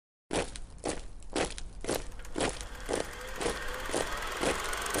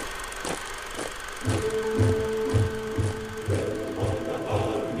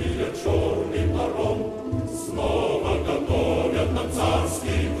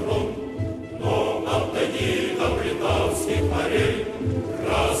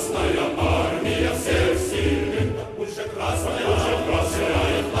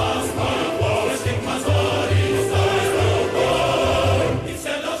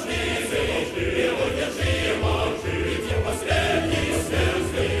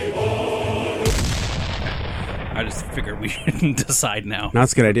we should decide now. No,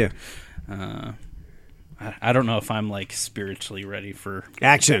 that's a good idea. I don't know if I'm like spiritually ready for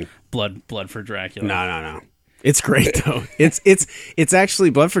action. Blood for Dracula. No. It's great though. It's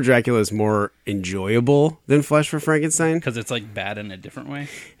actually Blood for Dracula is more enjoyable than Flesh for Frankenstein because it's like bad in a different way.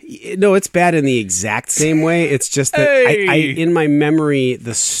 No, it's bad in the exact same way. It's just that I in my memory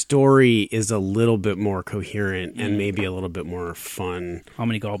the story is a little bit more coherent and maybe a little bit more fun. How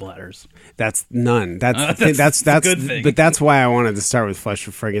many gallbladders? That's none. That's a good thing. But that's why I wanted to start with Flesh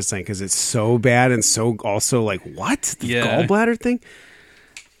for Frankenstein because it's so bad and so also like what the gallbladder thing.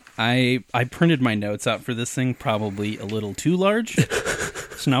 I printed my notes out for this thing probably a little too large.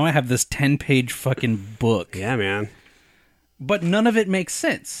 So now I have this 10-page fucking book. Yeah, man. But none of it makes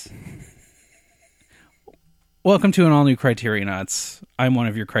sense. Welcome to an all-new Criterionnauts. I'm one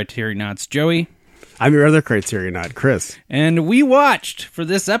of your Criterionnauts, Joey. I'm your other Criterionaut, Chris. And we watched, for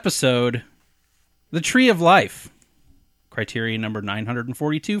this episode, The Tree of Life. Criterion number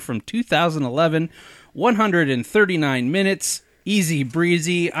 942 from 2011. 139 minutes. Easy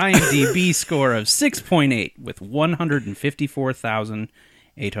breezy, IMDb score of 6.8 with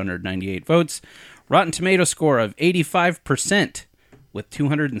 154,898 votes. Rotten Tomato score of 85% with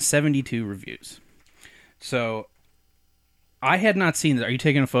 272 reviews. So, I had not seen this. Are you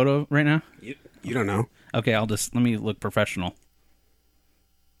taking a photo right now? You don't know. Okay, let me look professional.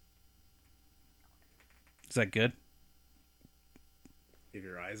 Is that good? Have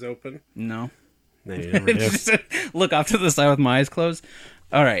your eyes open? No. No, you never do. Look off to the side with my eyes closed.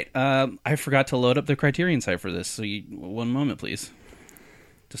 All right. I forgot to load up the Criterion site for this. So one moment, please.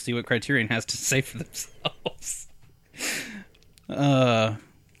 To see what Criterion has to say for themselves. I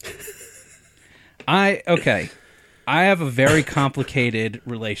have a very complicated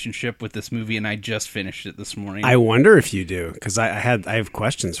relationship with this movie, and I just finished it this morning. I wonder if you do, because I have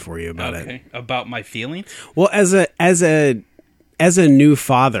questions for you about it. About my feelings? Well, as a new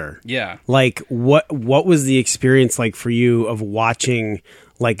father, yeah, like what was the experience like for you of watching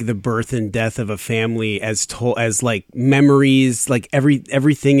like the birth and death of a family as told as like memories, like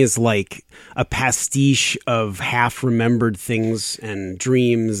everything is like a pastiche of half remembered things and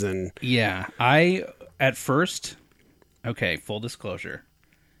dreams and I at first, full disclosure,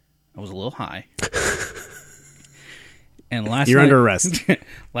 I was a little high, and you're under arrest.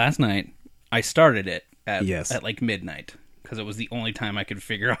 Last night I started it at like midnight. Because it was the only time I could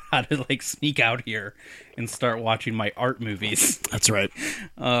figure out how to like sneak out here and start watching my art movies. That's right.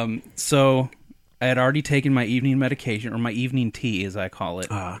 So I had already taken my evening medication, or my evening tea, as I call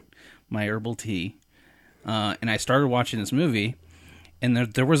it, my herbal tea, and I started watching this movie. And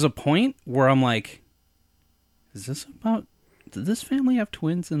there was a point where I'm like, "Is this about? Did this family have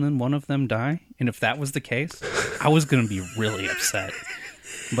twins and then one of them die?" And if that was the case, I was going to be really upset.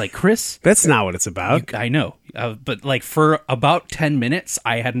 Like, Chris, that's not what it's about. I know, but like for about 10 minutes,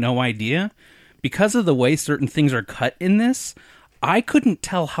 I had no idea because of the way certain things are cut in this. I couldn't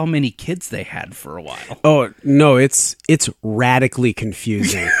tell how many kids they had for a while. Oh no, it's radically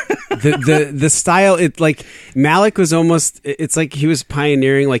confusing. the style, it like Malick was almost. It's like he was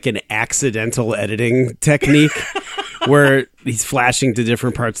pioneering like an accidental editing technique. Where he's flashing to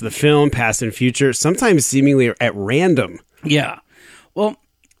different parts of the film, past and future, sometimes seemingly at random. Yeah, well,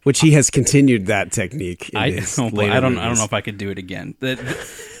 which he has continued that technique. I don't know if I could do it again.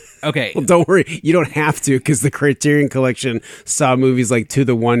 Okay. Well, don't worry. You don't have to, because the Criterion Collection saw movies like To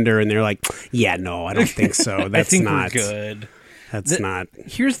the Wonder, and they're like, yeah, no, I don't think so. That's I think not we're good. That's not.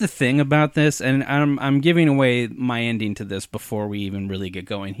 Here's the thing about this, and I'm giving away my ending to this before we even really get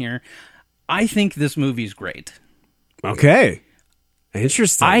going here. I think this movie's great. Okay.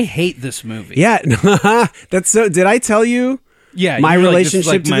 Interesting. I hate this movie. Yeah. That's so. Did I tell you? Yeah, my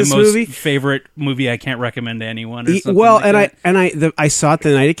relationship to this movie, my most favorite movie I can't recommend to anyone. Or something well, like I saw it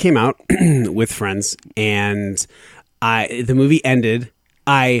the night it came out with friends, and the movie ended.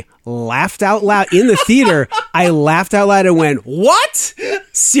 I laughed out loud in the theater. I laughed out loud and went, "What?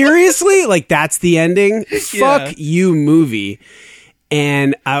 Seriously? Like that's the ending? Fuck you, movie."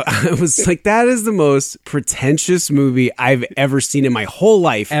 And I was like, that is the most pretentious movie I've ever seen in my whole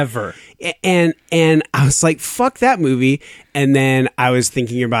life. Ever. And I was like, fuck that movie. And then I was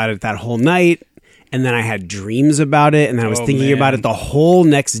thinking about it that whole night. And then I had dreams about it. And then I was thinking about it the whole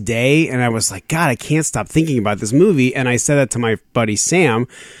next day. And I was like, God, I can't stop thinking about this movie. And I said that to my buddy Sam,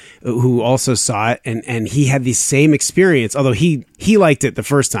 who also saw it. And he had the same experience, although he liked it the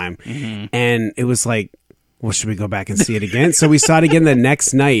first time. Mm-hmm. And it was like, well, should we go back and see it again? So we saw it again the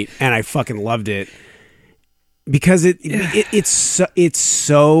next night, and I fucking loved it because it's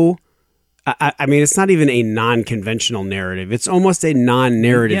so. I mean, it's not even a non-conventional narrative. It's almost a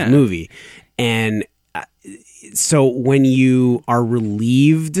non-narrative movie, and so when you are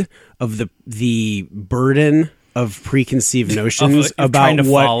relieved of the burden of preconceived notions about trying to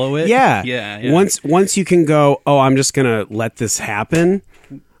what, follow it. Yeah. Once you can go, oh, I'm just gonna let this happen.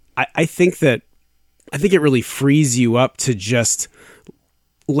 I think it really frees you up to just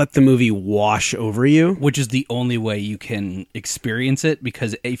let the movie wash over you, which is the only way you can experience it,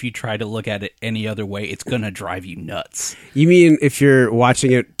 because if you try to look at it any other way, it's gonna drive you nuts. You mean if you're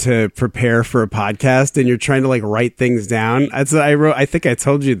watching it to prepare for a podcast and you're trying to like write things down? That's what I wrote. I think I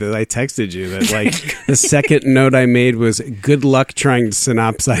told you that. I texted you that like the second note I made was good luck trying to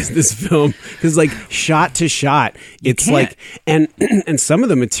synopsize this film, because like shot to shot it's like, and some of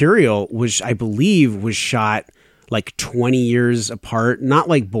the material was, I believe, was shot like 20 years apart, not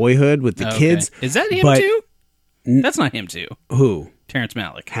like Boyhood with the kids. Is that him too? That's not him too. Who? Terrence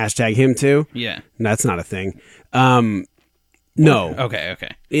Malick. Hashtag him too? Yeah. No, that's not a thing. No. Okay.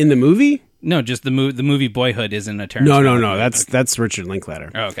 In the movie? No, just the movie Boyhood isn't a Terrence No. Malick. That's Richard Linklater.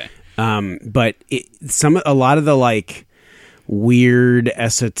 Oh, okay. But a lot of the like weird,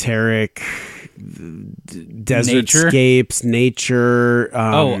 esoteric desertscapes, nature.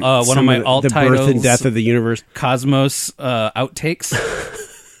 One of my alt the titles, birth and death of the universe, Cosmos outtakes.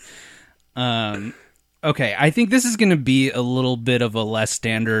 Okay, I think this is going to be a little bit of a less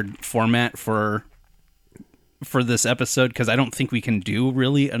standard format for this episode, because I don't think we can do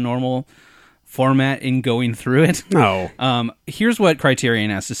really a normal format in going through it. No. Here's what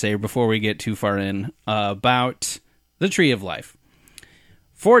Criterion has to say before we get too far in about The Tree of Life.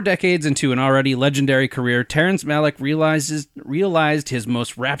 4 decades into an already legendary career, Terrence Malick realized his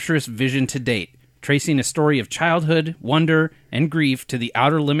most rapturous vision to date, tracing a story of childhood, wonder, and grief to the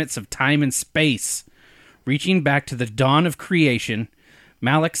outer limits of time and space. Reaching back to the dawn of creation,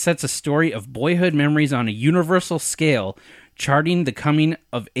 Malick sets a story of boyhood memories on a universal scale, charting the coming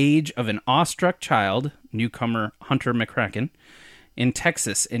of age of an awestruck child, newcomer Hunter McCracken, in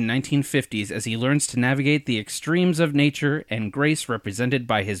Texas in 1950s as he learns to navigate the extremes of nature and grace represented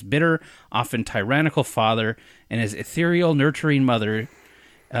by his bitter, often tyrannical father and his ethereal, nurturing mother,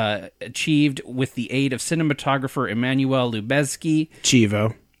 achieved with the aid of cinematographer Emmanuel Lubezki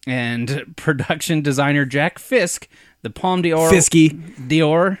Chivo and production designer Jack Fisk. The Palme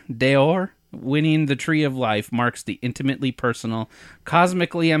d'Or, d'Or, winning The Tree of Life marks the intimately personal,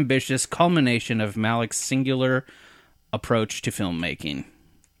 cosmically ambitious culmination of Malick's singular approach to filmmaking.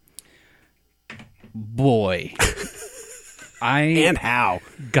 Boy, and how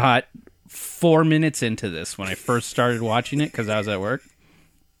got 4 minutes into this when I first started watching it because I was at work,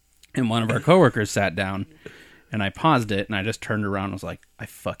 and one of our coworkers sat down, and I paused it, and I just turned around and was like, I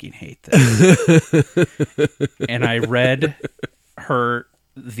fucking hate this. And I read her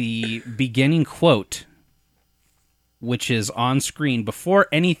the beginning quote, which is on screen before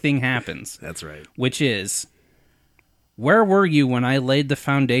anything happens. That's right. Which is, "Where were you when I laid the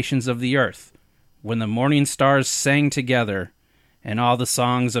foundations of the earth, when the morning stars sang together, and all the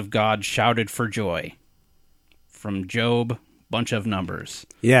songs of God shouted for joy?" From Job, bunch of numbers.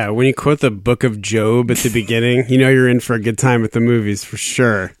 Yeah, when you quote the book of Job at the beginning, you know you're in for a good time at the movies, for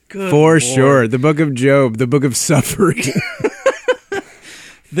sure. Good Lord. Sure. The book of Job, the book of suffering.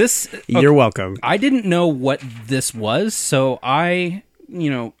 You're welcome. I didn't know what this was, so I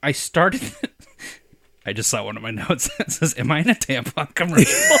started... I just saw one of my notes that says, "Am I in a tampon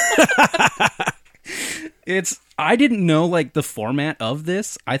commercial?" I didn't know like the format of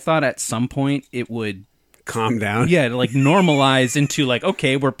this. I thought at some point it would calm down. Yeah, like normalize into like,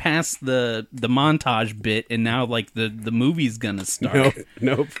 okay, we're past the montage bit and now like the movie's gonna start.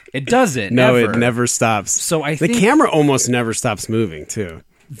 Nope. It doesn't. No, never. It never stops. So I think the camera almost never stops moving too.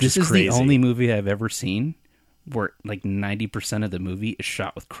 This is crazy. The only movie I've ever seen where like 90% of the movie is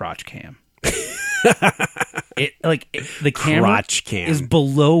shot with crotch cam. The camera is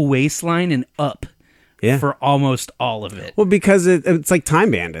below waistline and up for almost all of it. Well, because it's like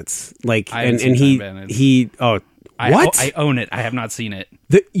Time Bandits. Like, I own it. I have not seen it.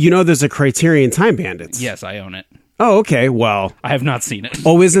 There's a Criterion Time Bandits. Yes, I own it. Oh, okay. Well, I have not seen it.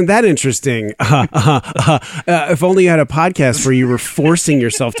 Oh, isn't that interesting? If only you had a podcast where you were forcing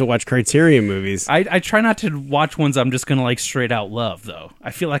yourself to watch Criterion movies. I try not to watch ones I'm just going to like straight out love, though.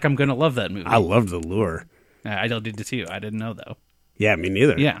 I feel like I'm going to love that movie. I love The Lure. I did it too. I didn't know, though. Yeah, me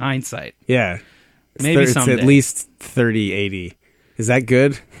neither. Yeah, hindsight. Yeah. Maybe someday. It's at least 30/80. Is that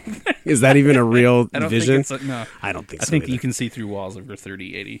good? Is that even a real vision? No. I don't think so. I think you can see through walls over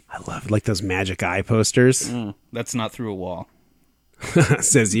 30/80. I love it. Like those magic eye posters. That's not through a wall.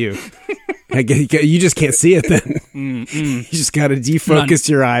 Says you. You just can't see it then. You just got to defocus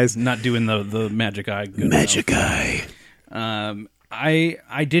your eyes. Not doing the magic eye. Magic eye.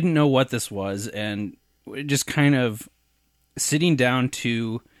 I didn't know what this was, and just kind of sitting down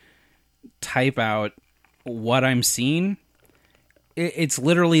to type out what I'm seeing, it's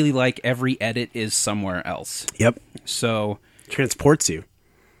literally like every edit is somewhere else. Yep. So transports you.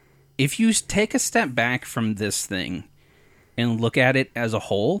 If you take a step back from this thing and look at it as a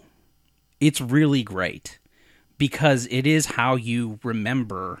whole, it's really great because it is how you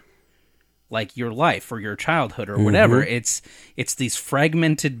remember like your life or your childhood or whatever. It's these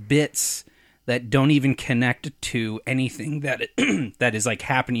fragmented bits that don't even connect to anything that that is like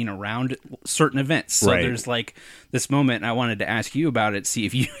happening around certain events. So there's like this moment, and I wanted to ask you about it, see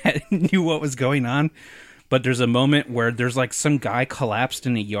if you knew what was going on. But there's a moment where there's like some guy collapsed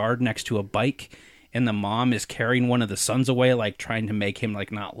in a yard next to a bike, and the mom is carrying one of the sons away, like trying to make him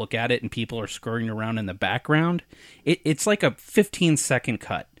like not look at it, and people are scurrying around in the background. It's like a 15-second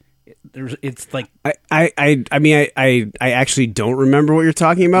cut. It's like I mean I actually don't remember what you're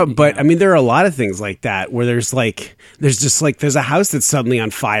talking about, but I mean there are a lot of things like that where there's a house that's suddenly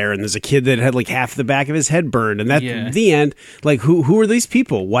on fire and there's a kid that had like half the back of his head burned, and that the end, like who are these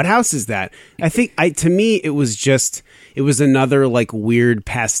people? What house is that? I think to me it was another like weird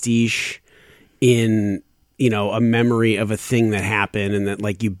pastiche in, you know, a memory of a thing that happened and that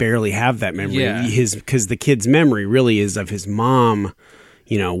like you barely have that memory. Because the kid's memory really is of his mom,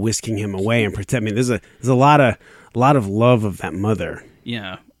 you know, whisking him away and protect me. There's a lot of love of that mother.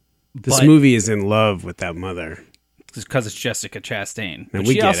 Yeah, this movie is in love with that mother. Just because it's Jessica Chastain, and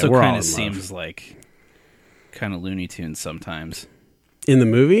she also kind of seems like kind of Looney Tunes sometimes in the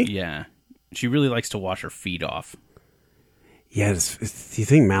movie. Yeah, she really likes to wash her feet off. Yeah, do you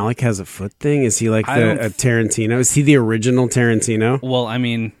think Malik has a foot thing? Is he like a Tarantino? Is he the original Tarantino? Well, I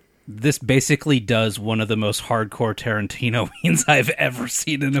mean, this basically does one of the most hardcore Tarantino scenes I've ever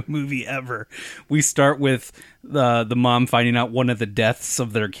seen in a movie ever. We start with the mom finding out one of the deaths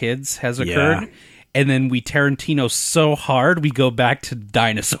of their kids has occurred, and then we Tarantino so hard we go back to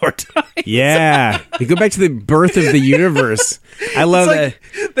dinosaur time. Yeah, we go back to the birth of the universe. I love that.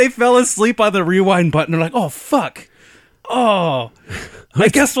 They fell asleep on the rewind button. They're like, oh, fuck. Oh, I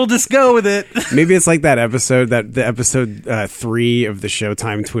guess we'll just go with it. Maybe it's like that episode, the episode 3 of the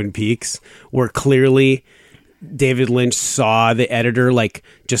Showtime Twin Peaks, where clearly David Lynch saw the editor like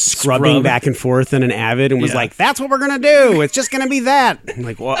just scrubbing back and forth in an Avid and was like, "That's what we're gonna do. It's just gonna be that." I'm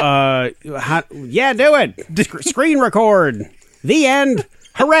like, well, do it. Screen record. The end.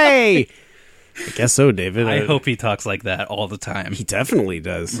 Hooray! I guess so, David. I hope he talks like that all the time. He definitely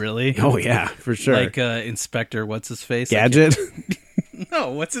does. Really? Oh, yeah, for sure. Like Inspector, what's his face? Gadget?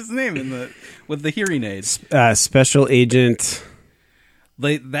 No, what's his name with the hearing aids? Special Agent.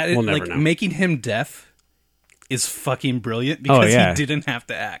 We'll never know. Making him deaf is fucking brilliant because he didn't have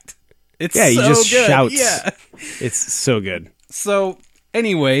to act. It's he just good. shouts. Yeah. It's so good. So,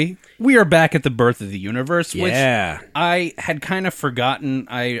 anyway, we are back at the birth of the universe, which Yeah. I had kind of forgotten.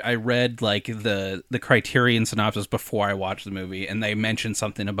 I read like the Criterion synopsis before I watched the movie, and they mentioned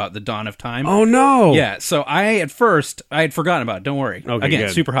something about the dawn of time. Oh no! Yeah, so I had forgotten about it. Don't worry. Okay, again,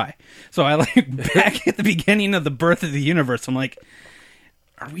 good. super high. So I like back at the beginning of the birth of the universe. I'm like,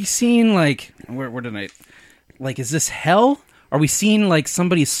 are we seeing like where did I like? Is this hell? Are we seeing like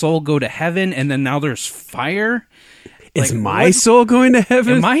somebody's soul go to heaven, and then now there's fire? Is my soul going to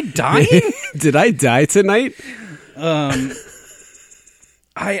heaven? Am I dying? Did I die tonight?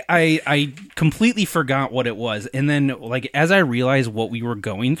 I completely forgot what it was. And then, like, as I realized what we were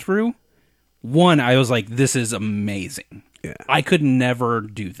going through, I was like, this is amazing. Yeah. I could never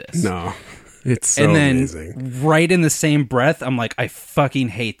do this. No. It's so amazing. And then, right in the same breath, I'm like, I fucking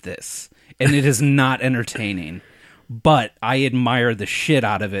hate this. And it is not entertaining. But I admire the shit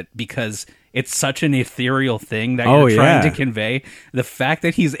out of it because it's such an ethereal thing that you're trying to convey. The fact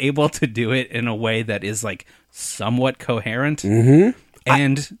that he's able to do it in a way that is like somewhat coherent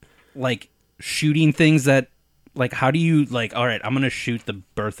and like shooting things that like, how do you like, all right, I'm going to shoot the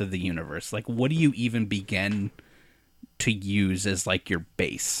birth of the universe. Like, what do you even begin to use as like your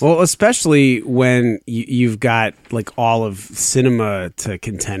base? Well, especially when you've got like all of cinema to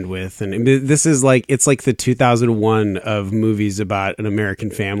contend with, and this is like it's like the 2001 of movies about an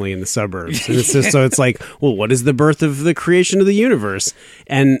American family in the suburbs. And it's just, so it's like, well, what is the birth of the creation of the universe?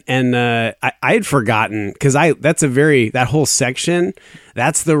 And I had forgotten because that whole section.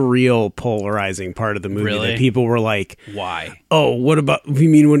 That's the real polarizing part of the movie. Really? That people were like, why? Oh, what about, you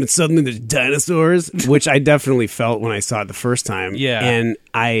mean when it's suddenly there's dinosaurs? Which I definitely felt when I saw it the first time. Yeah. And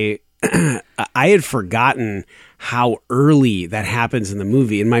I had forgotten how early that happens in the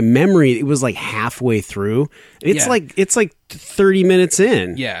movie. In my memory, it was like halfway through. It's like 30 minutes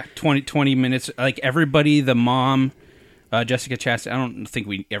in. Yeah, 20 minutes. Like everybody, the mom, Jessica Chastain. I don't think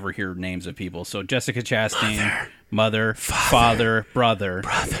we ever hear names of people. So Jessica Chastain, mother, father, brother,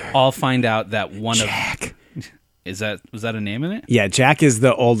 all find out that one Jack. Was that a name in it? Yeah, Jack is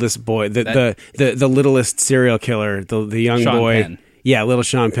the oldest boy, the littlest serial killer, the young Sean boy. Penn. Yeah, little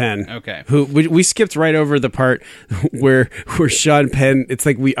Sean Penn. Okay. Who we skipped right over the part where Sean Penn. It's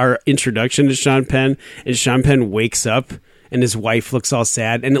like our introduction to Sean Penn, and Sean Penn wakes up, and his wife looks all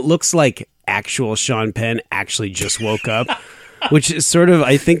sad, and it looks like actual Sean Penn actually just woke up, which is sort of,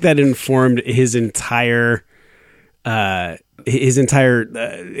 I think that informed his entire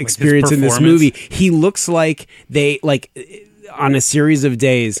experience in this movie. He looks like on a series of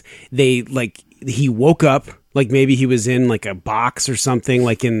days, he woke up. Like maybe he was in like a box or something,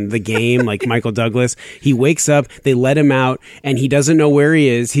 like in The Game, like Michael Douglas. He wakes up, they let him out, and he doesn't know where he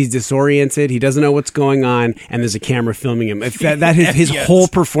is. He's disoriented. He doesn't know what's going on, and there's a camera filming him. His yes. Whole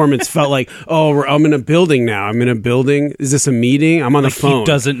performance felt like, I'm in a building now. I'm in a building. Is this a meeting? I'm on the phone. He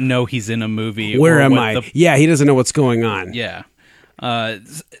doesn't know he's in a movie. Where am I? Yeah, he doesn't know what's going on. Yeah.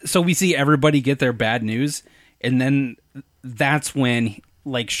 So we see everybody get their bad news, and then that's when...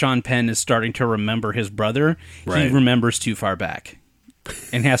 like Sean Penn is starting to remember his brother. Right. He remembers too far back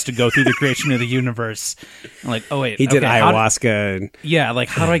and has to go through the creation of the universe. I'm like, oh wait, he did ayahuasca.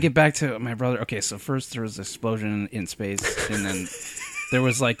 How do I get back to my brother? Okay, so first there was an explosion in space, and then there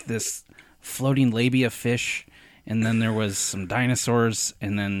was like this floating labia fish, and then there was some dinosaurs,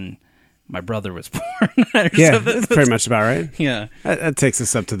 and then my brother was born. Yeah, that's pretty much about right. Yeah, that takes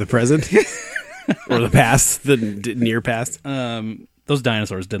us up to the present or the past, the near past. Those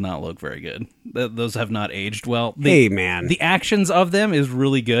dinosaurs did not look very good. Those have not aged well. Hey, man. The actions of them is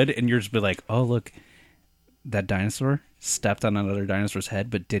really good, and you're just be like, oh, look, that dinosaur stepped on another dinosaur's head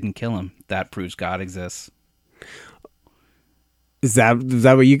but didn't kill him. That proves God exists. Is that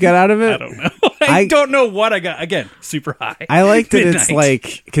what you got out of it? I don't know. I don't know what I got. Again, super high. I like that it's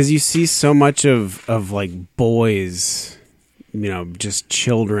like, because you see so much of like boys, just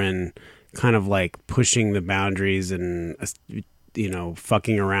children kind of like pushing the boundaries and...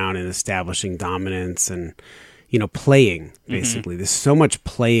 fucking around and establishing dominance and, playing, basically. Mm-hmm. There's so much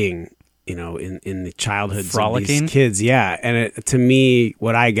playing, in the childhoods of these kids. Yeah. And to me,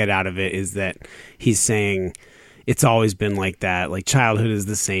 what I get out of it is that he's saying it's always been like that. Like childhood is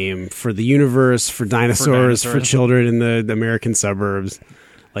the same for the universe, for dinosaurs, for children in the American suburbs.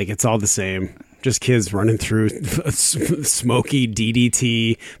 Like it's all the same. Just kids running through smoky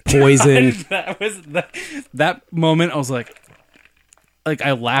DDT, poison. that moment, I was like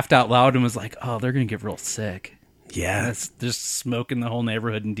I laughed out loud and was like, "Oh, they're gonna get real sick." Yeah, that's just smoking the whole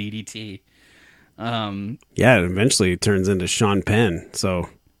neighborhood in DDT. Yeah, it eventually turns into Sean Penn. So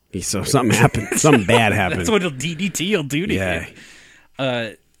something happened. Something bad happened. That's what DDT will do to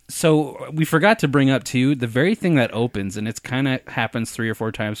you. So we forgot to bring up too the very thing that opens, and it's kind of happens 3 or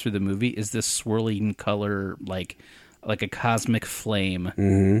 4 times through the movie, is this swirling color, like a cosmic flame.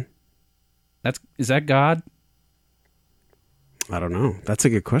 Mm-hmm. Is that God? I don't know. That's a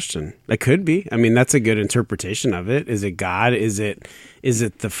good question. It could be. I mean, that's a good interpretation of it. Is it God? Is it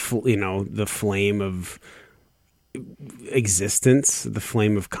the flame of existence, the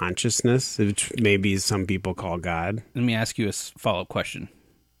flame of consciousness, which maybe some people call God? Let me ask you a follow-up question.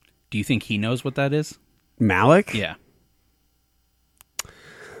 Do you think he knows what that is? Malik? Yeah.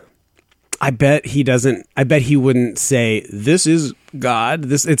 I bet he doesn't. I bet he wouldn't say, this is God.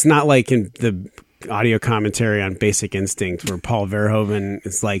 It's not like in the audio commentary on Basic Instinct where Paul Verhoeven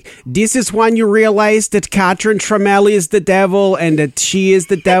is like, this is when you realize that Katrin Trammell is the devil and that she is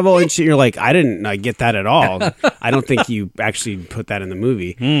the devil. And you're like, I didn't get that at all. I don't think you actually put that in the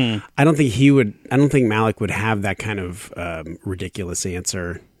movie. I don't think Malik would have that kind of ridiculous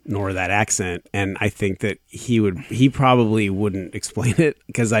answer, nor that accent. And I think that he probably wouldn't explain it,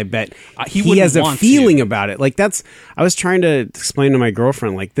 because I bet he has a feeling about it. Like I was trying to explain to my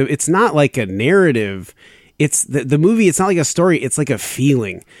girlfriend, like it's not like a narrative. It's the movie. It's not like a story. It's like a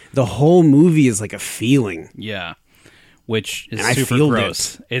feeling. The whole movie is like a feeling. Yeah. Which is super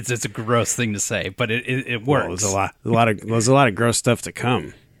gross. It's a gross thing to say, but it works. Well, there's a lot of gross stuff to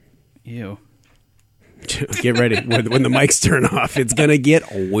come. Ew. Get ready when the mics turn off. It's gonna get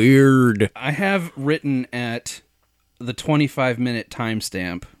weird. I have written at the 25-minute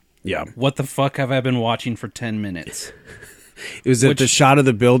timestamp. Yeah. What the fuck have I been watching for 10 minutes? Was it the shot of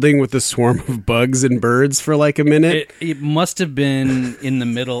the building with the swarm of bugs and birds for like a minute? It must have been in the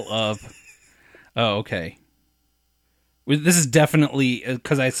middle of. Oh, okay. This is definitely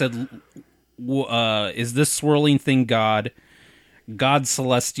because I said, "Is this swirling thing God? God's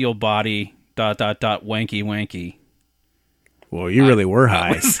celestial body." ... wanky wanky. Well, you really were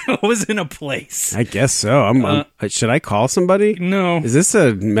high. I was in a place. I guess so. Should I call somebody? No. Is this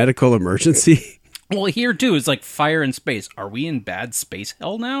a medical emergency? Well, here too, it's like fire in space. Are we in bad space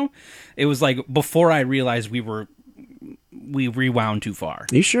hell now? It was like before I realized we rewound too far.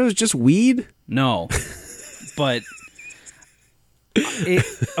 Are you sure it was just weed? No, but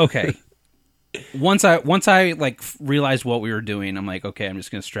okay. Once I like realized what we were doing, I'm like, okay, I'm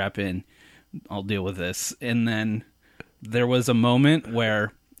just gonna strap in. I'll deal with this. And then there was a moment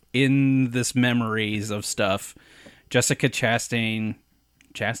where, in this memories of stuff, Jessica Chastain,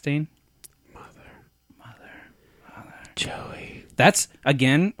 Joey. That's,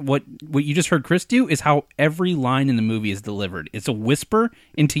 again, what you just heard Chris do is how every line in the movie is delivered. It's a whisper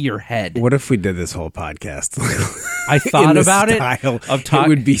into your head. What if we did this whole podcast? I thought about it. It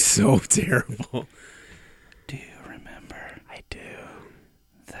would be so terrible. Do you remember? I do.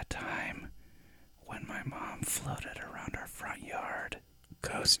 The time when my mom floated around our front yard.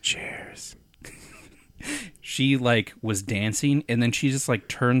 Ghost chairs. She like was dancing, and then she just like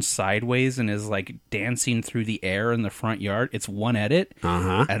turns sideways and is like dancing through the air in the front yard. It's one edit,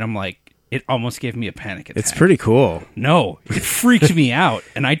 and I'm like, it almost gave me a panic attack. It's pretty cool. No, it freaked me out,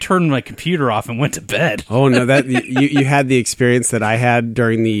 and I turned my computer off and went to bed. Oh no, that you had the experience that I had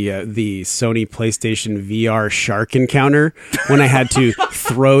during the Sony PlayStation VR shark encounter when I had to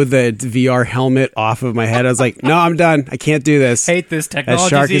throw the VR helmet off of my head. I was like, no, I'm done. I can't do this. Hate this technology. That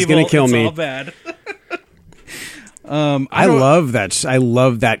shark is going to kill me. It's all bad. I love that. I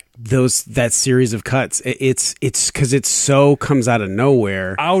love that series of cuts. It's because it so comes out of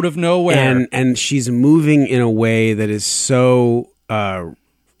nowhere, and she's moving in a way that is so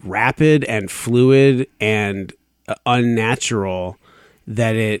rapid and fluid and unnatural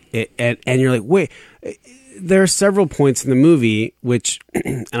that and you're like, wait. There are several points in the movie which,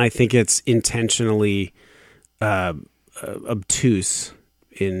 and I think it's intentionally obtuse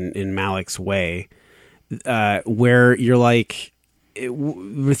in Malik's way. Where you're like,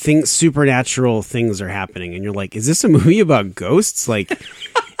 supernatural things are happening, and you're like, is this a movie about ghosts? Like,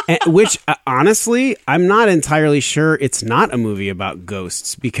 which honestly, I'm not entirely sure it's not a movie about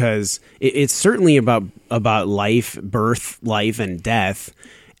ghosts, because it's certainly about life, birth, life, and death,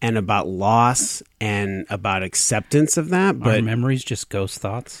 and about loss and about acceptance of that. But are memories just ghost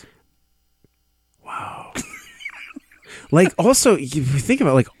thoughts? Wow. Like, also, you think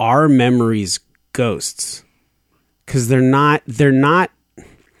about like, our memories ghosts, because they're not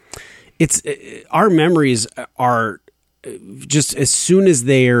it's our memories are just, as soon as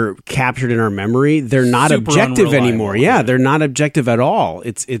they're captured in our memory, they're not super objective anymore. Yeah, they're not objective at all.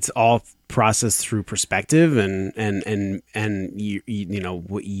 It's all processed through perspective and you know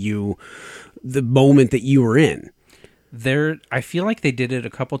what the moment that you were in. I feel like they did it a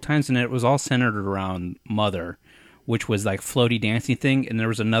couple times, and it was all centered around Mother, which was like floaty dancing thing, and there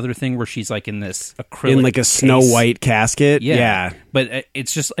was another thing where she's like in this acrylic in like a case. Snow White casket. Yeah. But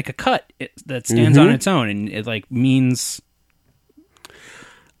it's just like a cut that stands on its own, and it like means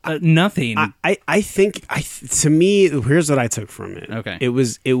nothing. I think to me, here's what I took from it. Okay, it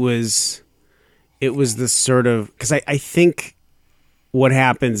was this sort of, because I think what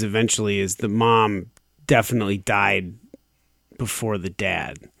happens eventually is the mom definitely died before the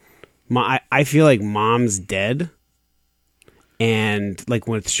dad. I feel like mom's dead. And like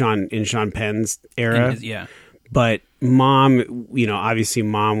with Sean Penn's era, But mom, you know, obviously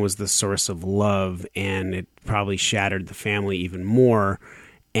mom was the source of love, and it probably shattered the family even more.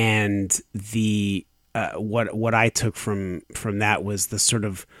 And the what I took from that was the sort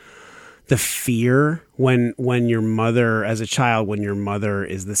of the fear when your mother, as a child, when your mother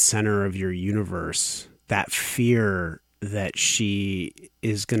is the center of your universe, that fear that she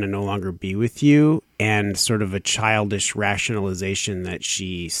is going to no longer be with you, and sort of a childish rationalization that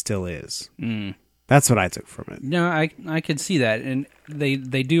she still is. That's what I took from it. No, I could see that, and they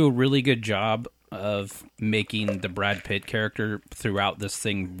do a really good job of making the Brad Pitt character throughout this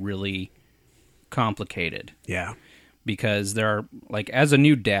thing really complicated. Yeah. Because there are, like, as a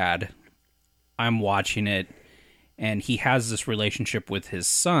new dad, I'm watching it, and he has this relationship with his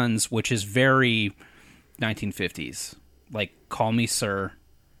sons, which is very 1950s. Like, call me sir,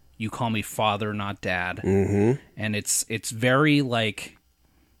 you call me father, not dad. Mm-hmm. And it's very, like,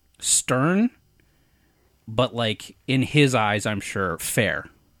 stern, but, like, in his eyes, I'm sure, fair.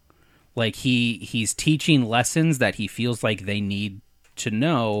 Like, he's teaching lessons that he feels like they need to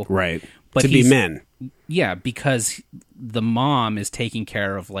know. Right. But to be men. Yeah, because the mom is taking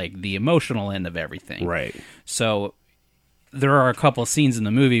care of, like, the emotional end of everything. Right. So there are a couple of scenes in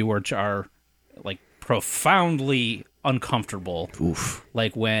the movie which are, like, profoundly uncomfortable. Oof.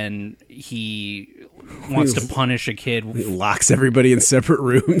 Like when he wants to punish a kid. He locks everybody in separate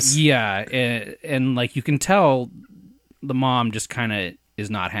rooms. Yeah, and like you can tell the mom just kind of is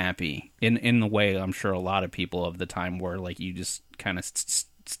not happy in the way I'm sure a lot of people of the time were, like you just kind of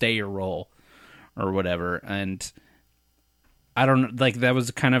stay your role or whatever. And I don't like, that was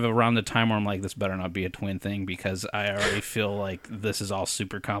kind of around the time where I'm like, this better not be a twin thing, because I already feel like this is all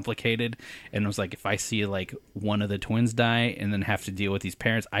super complicated. And it was like, if I see like one of the twins die and then have to deal with these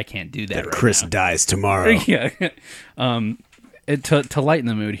parents, I can't do that right Chris now. dies tomorrow. Yeah. To lighten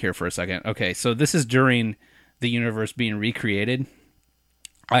the mood here for a second. Okay, so this is during the universe being recreated.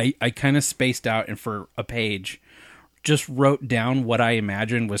 I kind of spaced out and for a page just wrote down what I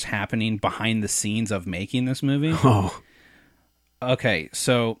imagined was happening behind the scenes of making this movie. Oh. Okay,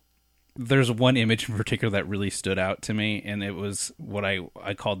 so there's one image in particular that really stood out to me, and it was what I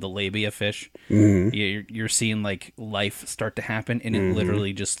called the labia fish. Mm-hmm. You're seeing like life start to happen, and it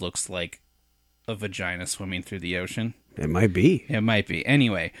literally just looks like a vagina swimming through the ocean. It might be. It might be.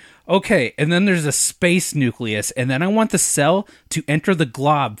 Anyway, okay, and then there's a space nucleus, and then I want the cell to enter the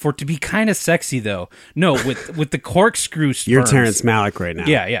glob for it to be kind of sexy, though. No, with the corkscrew sperms. You're Terrence Malick right now.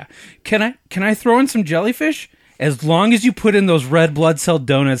 Yeah. Can I throw in some jellyfish? As long as you put in those red blood cell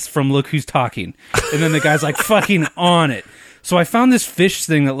donuts from Look Who's Talking. And then the guy's like, fucking on it. So I found this fish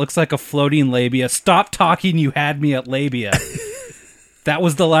thing that looks like a floating labia. Stop talking, you had me at labia. That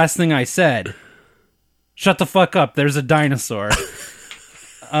was the last thing I said. Shut the fuck up, there's a dinosaur.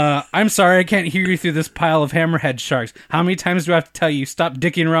 I'm sorry, I can't hear you through this pile of hammerhead sharks. How many times do I have to tell you, stop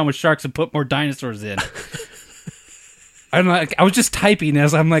dicking around with sharks and put more dinosaurs in? I'm like, I was just typing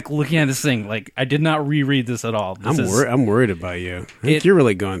as I'm like looking at this thing. Like, I did not reread this at all. I'm worried about you. I think you're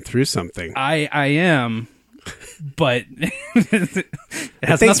really going through something. I am, but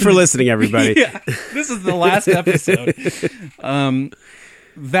thanks for listening, everybody. Yeah, this is the last episode.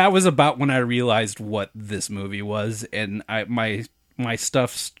 That was about when I realized what this movie was, and my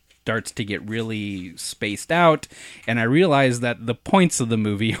stuff starts to get really spaced out, and I realized that the points of the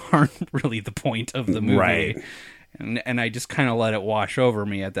movie aren't really the point of the movie. Right. And I just kind of let it wash over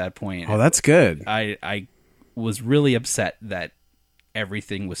me at that point. Oh, that's good. I was really upset that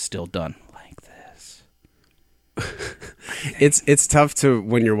everything was still done like this. It's tough to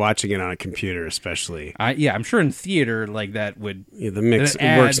when you're watching it on a computer, especially. I'm sure in theater like that would the mix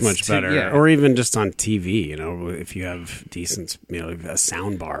works much better, or even just on TV. You know, if you have decent, a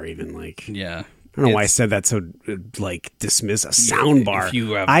sound bar, even like I don't know why I said that so like dismiss a sound bar.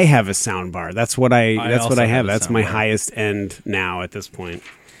 I have a sound bar. That's what I have. That's my highest end now at this point.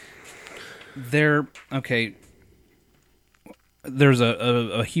 There's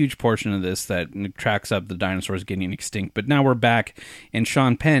a huge portion of this that tracks up the dinosaurs getting extinct, but now we're back, and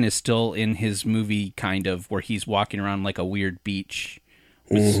Sean Penn is still in his movie kind of where he's walking around like a weird beach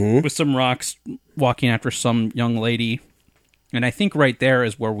with some rocks, walking after some young lady. And I think right there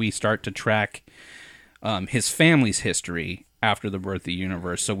is where we start to track his family's history after the birth of the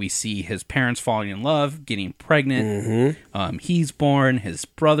universe. So we see his parents falling in love, getting pregnant. He's born, his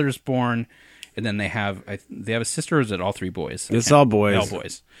brother's born, and then they have a sister. Or is it all three boys? It's all boys. All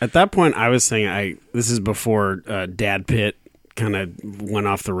boys. At that point, I was saying this is before Dad Pitt kind of went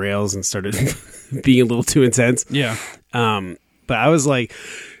off the rails and started being a little too intense. Yeah. But I was like,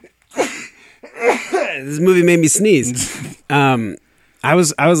 this movie made me sneeze. I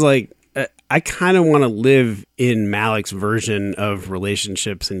was like, I kind of want to live in Malick's version of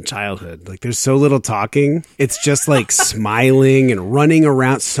relationships in childhood. Like, there's so little talking. It's just like smiling and running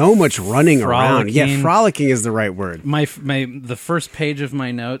around. So much running around. Yeah, frolicking is the right word. The first page of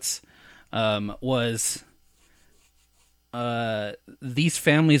my notes was these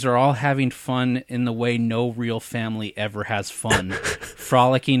families are all having fun in the way no real family ever has fun.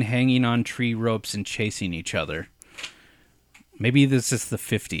 Frolicking, hanging on tree ropes, and chasing each other. Maybe this is the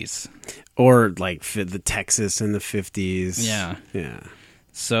 50s. Or like the Texas in the 50s. Yeah.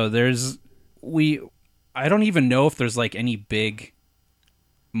 So I don't even know if there's like any big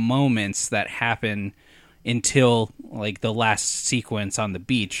moments that happen until like the last sequence on the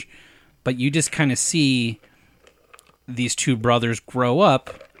beach. But you just kind of see these two brothers grow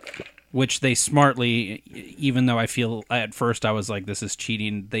up, which they smartly, even though I feel at first I was like, this is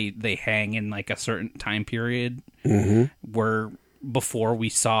cheating, they hang in like a certain time period where before we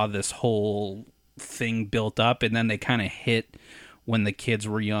saw this whole thing built up, and then they kind of hit when the kids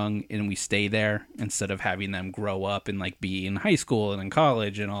were young and we stay there instead of having them grow up and like be in high school and in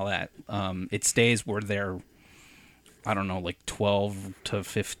college and all that. It stays where they're, I don't know, like 12 to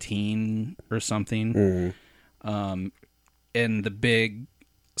 15 or something. And the big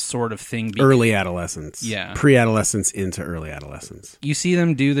sort of thing. Early adolescence. Yeah. Pre-adolescence into early adolescence. You see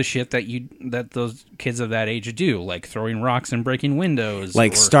them do the shit that those kids of that age do, like throwing rocks and breaking windows.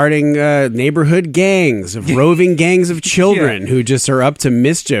 Like starting neighborhood gangs of roving gangs of children who just are up to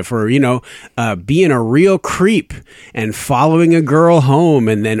mischief, or, being a real creep and following a girl home,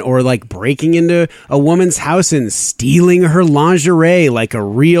 and then, or like breaking into a woman's house and stealing her lingerie like a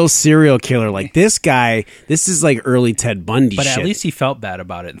real serial killer. Like this guy, this is like early Ted Bundy but shit. At least he felt bad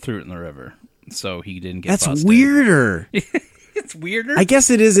about it and threw it in the river, so he didn't get That's busted. weirder. It's weirder. I guess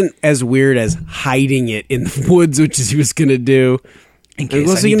it isn't as weird as hiding it in the woods, which is he was going to do. What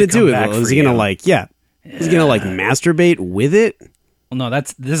was he going to do with it? Was he going to Was he going to masturbate with it? Well, no,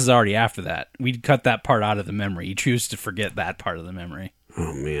 this is already after that. We cut that part out of the memory. You choose to forget that part of the memory.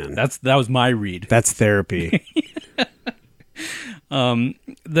 Oh man, that was my read. That's therapy.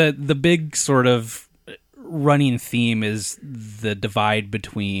 The big sort of running theme is the divide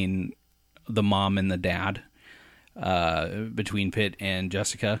between the mom and the dad, between Pitt and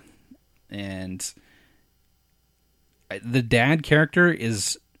Jessica, and the dad character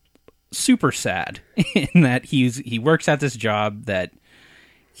is super sad in that he works at this job that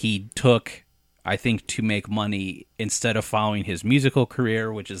he took, I think, to make money instead of following his musical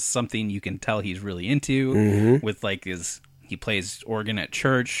career, which is something you can tell he's really into. Mm-hmm. With he plays organ at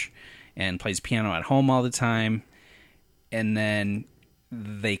church and plays piano at home all the time, and then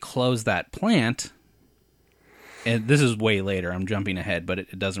they close that plant. And this is way later. I'm jumping ahead, but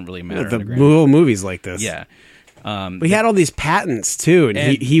it doesn't really matter. The little movies like this, yeah. But he had all these patents too,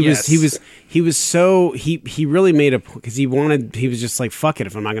 and he really made because he was just like, fuck it,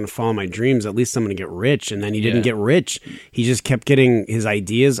 if I'm not going to follow my dreams, at least I'm going to get rich. And then he didn't get rich. He just kept getting his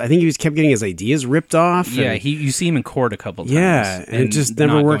ideas. I think he kept getting his ideas ripped off. Yeah, you see him in court a couple times. Yeah, and it just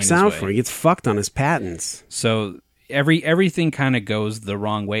never works out for him. He gets fucked on his patents. So everything kind of goes the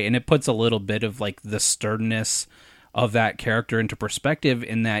wrong way, and it puts a little bit of like the sternness of that character into perspective,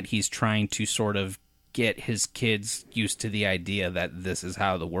 in that he's trying to sort of get his kids used to the idea that this is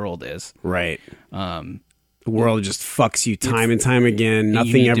how the world is. Right. The world just fucks you time and time again.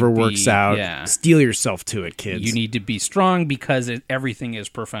 Nothing ever works out. Yeah. Steel yourself to it, kids. You need to be strong because everything is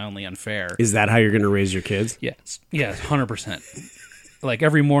profoundly unfair. Is that how you're going to raise your kids? Yes. Yes, 100%. Like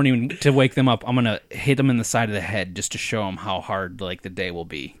every morning to wake them up, I'm going to hit them in the side of the head just to show them how hard like the day will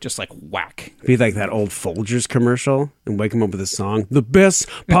be. Just like whack. Be like that old Folgers commercial and wake them up with a song. The best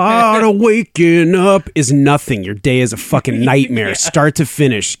part of waking up is nothing. Your day is a fucking nightmare, start to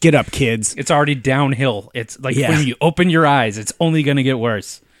finish. Get up, kids. It's already downhill. It's like when you open your eyes, it's only going to get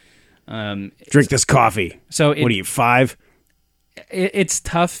worse. Drink this coffee. So what are you, 5? It's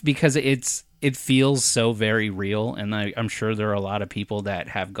tough because it feels so very real, and I'm sure there are a lot of people that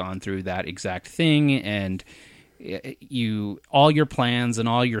have gone through that exact thing, and all your plans and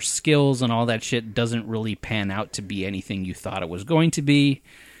all your skills and all that shit doesn't really pan out to be anything you thought it was going to be,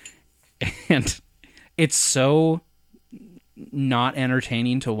 and it's so not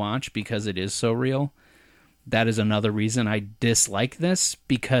entertaining to watch because it is so real. That is another reason I dislike this,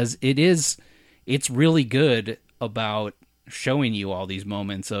 because it's really good about showing you all these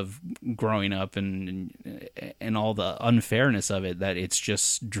moments of growing up and all the unfairness of it, that it's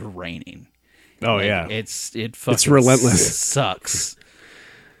just draining. Oh, like, yeah. It's relentless. Sucks.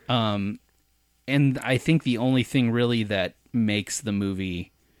 And I think the only thing really that makes the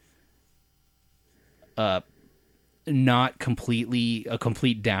movie not completely a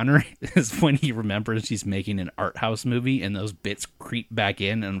complete downer is when he remembers he's making an art house movie and those bits creep back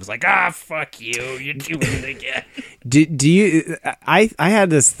in and was like, fuck you, you're doing it again. Do you? I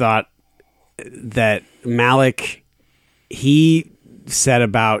had this thought that Malick, he set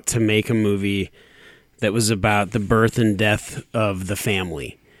about to make a movie that was about the birth and death of the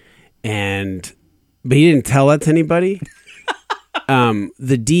family, but he didn't tell that to anybody. The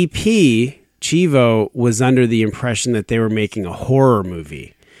DP Chivo was under the impression that they were making a horror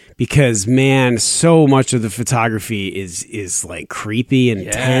movie because, man, so much of the photography is like creepy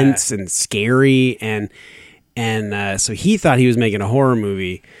and tense and scary, and so he thought he was making a horror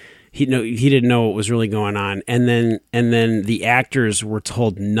movie. He didn't know what was really going on, and then the actors were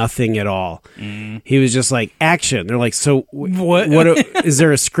told nothing at all. He was just like, action. They're like, so what is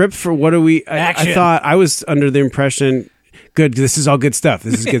there a script for what are we? I thought I was under the impression. Good. This is all good stuff.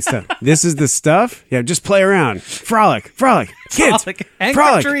 This is good stuff. This is the stuff. Yeah, just play around. Frolic. Kids.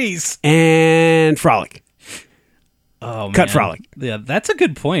 Frolic. Trees. And frolic. Oh, man. Cut frolic. Yeah, that's a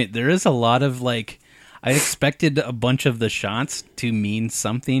good point. There is a lot of I expected a bunch of the shots to mean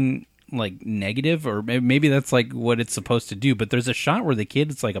something like negative, or maybe that's like what it's supposed to do. But there's a shot where the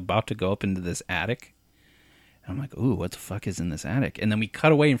kid is like about to go up into this attic, And I'm like, ooh, what the fuck is in this attic? And then we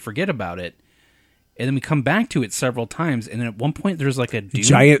cut away and forget about it. And then we come back to it several times. And then at one point, there's like a dude.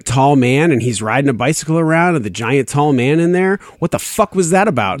 Giant tall man, and he's riding a bicycle around, and the giant tall man in there. What the fuck was that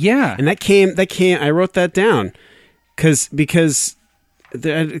about? Yeah. And that came, I wrote that down. Because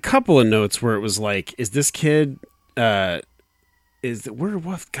there are a couple of notes where it was like, is this kid, God,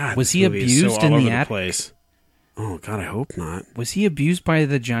 was he abused in the attic? Place. Oh, God, I hope not. Was he abused by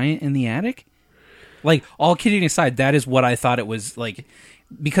the giant in the attic? Like, all kidding aside, that is what I thought it was, like,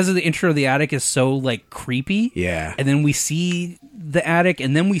 because of the intro of the attic is so, like, creepy. Yeah. And then we see the attic,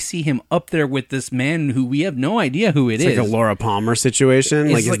 and then we see him up there with this man who we have no idea who it is. It's like a Laura Palmer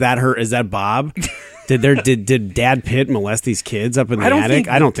situation. Like, is that her? Is that Bob? Did Dad Pitt molest these kids up in the attic?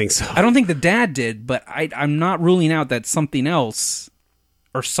 I don't think so. I don't think the dad did, but I'm not ruling out that something else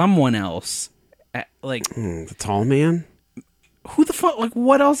or someone else, like the tall man. Who the fuck? Like,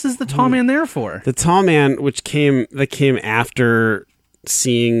 what else is the tall man there for? The tall man, came after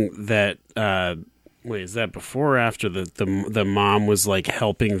seeing that. Wait, is that before or after the mom was like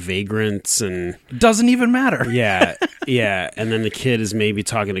helping vagrants and doesn't even matter? Yeah, yeah, and then the kid is maybe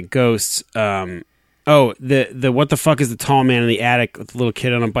talking to ghosts. The what the fuck is the tall man in the attic with the little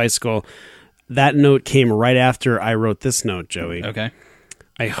kid on a bicycle? That note came right after I wrote this note, Joey. Okay.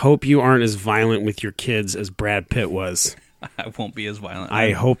 I hope you aren't as violent with your kids as Brad Pitt was. I won't be as violent.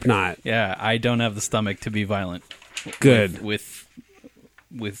 I hope not. Yeah, I don't have the stomach to be violent. Good. With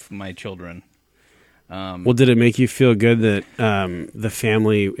my children. Well, did it make you feel good that the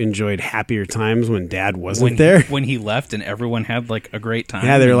family enjoyed happier times when Dad wasn't there? When he left and everyone had like a great time.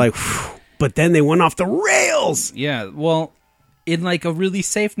 Yeah, they were like, phew, but then they went off the rails. Yeah, well, in like a really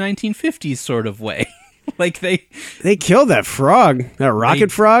safe 1950s sort of way. Like they killed that frog, that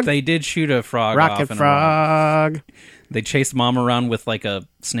rocket frog. They did shoot a frog. Rocket frog. They chased Mom around with like a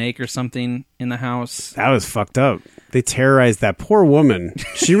snake or something in the house. That was fucked up. They terrorized that poor woman.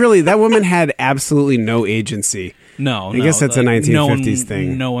 That woman had absolutely no agency. No, I guess that's a 1950s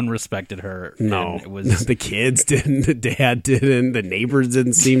thing. No one respected her. No, it was the kids didn't. The dad didn't. The neighbors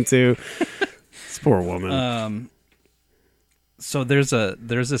didn't seem to. This poor woman. So there's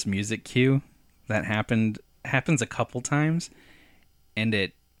this music cue that happens a couple times, and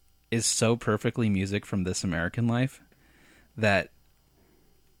it is so perfectly music from This American Life that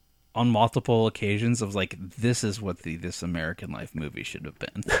on multiple occasions I was like, this is what the This American Life movie should have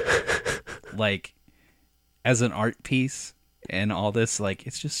been. Like, as an art piece and all this, like,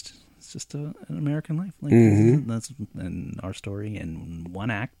 it's just an American life. Like, that's in our story in one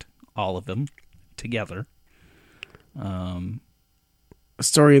act, all of them together. A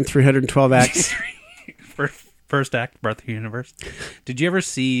story in 312 acts. First act, Birth of the Universe. Did you ever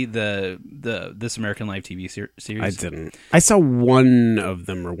see the This American Life TV series? I didn't. I saw one of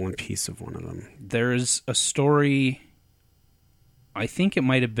them or one piece of one of them. There's a story, I think it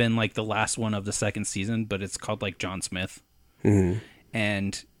might have been like the last one of the second season, but it's called like John Smith. Mm-hmm.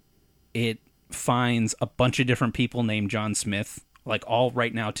 And it finds a bunch of different people named John Smith, like all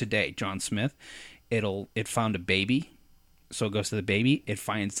right now today, John Smith. It found a baby. So it goes to the baby. It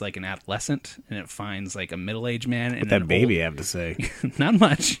finds like an adolescent, and it finds like a middle-aged man. What that baby have to say? Not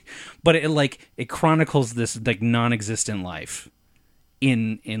much, but it chronicles this like non-existent life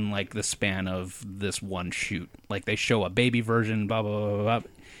in like the span of this one shoot. Like they show a baby version, blah blah blah blah,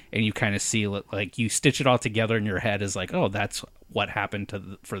 and you kind of see like you stitch it all together in your head as like, oh, that's what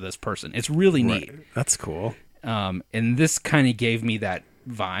happened for this person. It's really neat. Right. That's cool. And this kind of gave me that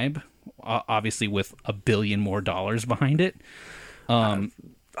vibe. Obviously with $1 billion more behind it. I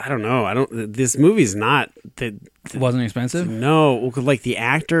don't know. This movie's not that. It wasn't expensive? No. Like the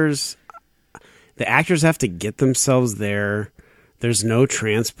actors have to get themselves there. There's no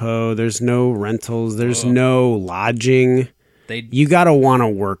transpo. There's no rentals. There's no lodging. You got to want to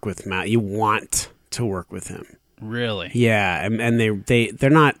work with Matt. You want to work with him. Really? Yeah. And they're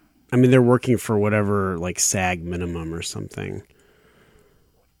not, I mean, they're working for whatever like SAG minimum or something.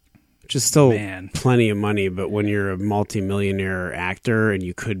 Just still plenty of money, but when you're a multimillionaire actor and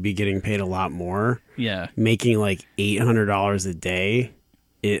you could be getting paid a lot more, making like $800 a day,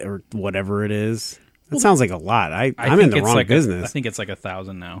 or whatever it is, that sounds like a lot. I'm in the wrong business. I think it's like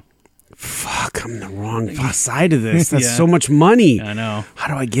 1,000 now. Fuck, I'm the wrong side of this. That's so much money. I know.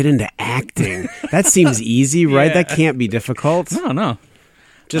 How do I get into acting? That seems easy, right? That can't be difficult. No.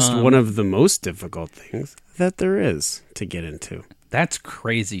 Just one of the most difficult things that there is to get into. That's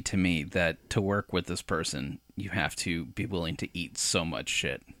crazy to me that to work with this person, you have to be willing to eat so much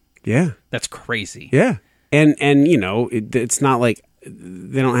shit. Yeah. That's crazy. Yeah. And you know, it's not like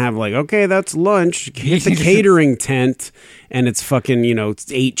they don't have like, okay, that's lunch. Hit the catering tent, and it's fucking,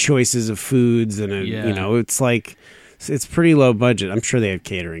 it's 8 choices of foods, and it's like it's pretty low budget. I'm sure they have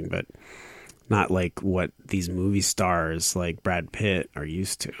catering, but not like what these movie stars like Brad Pitt are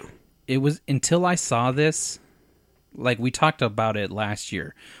used to. It was until I saw this, like we talked about it last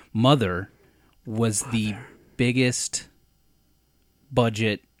year. Mother was the biggest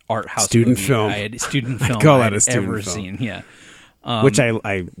budget art house student movie film. I had ever seen. Yeah. Which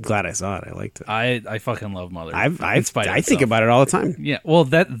I'm glad I saw it. I liked it. I fucking love Mother. I think about it all the time. Yeah. Well,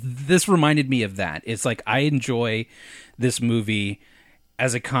 this reminded me of that. It's like I enjoy this movie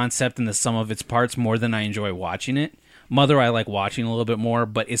as a concept and the sum of its parts more than I enjoy watching it. Mother, I like watching a little bit more,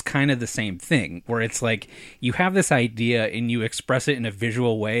 but it's kind of the same thing where it's like you have this idea and you express it in a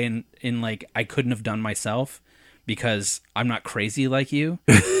visual way, and in like I couldn't have done myself because I'm not crazy like you.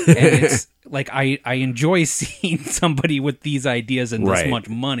 And it's like I enjoy seeing somebody with these ideas and this much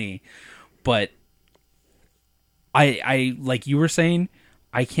money, but I like you were saying,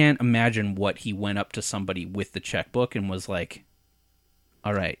 I can't imagine what he went up to somebody with the checkbook and was like,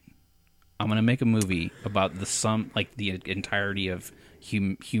 all right, I'm going to make a movie about the entirety of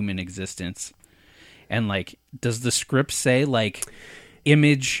human existence. And like, does the script say like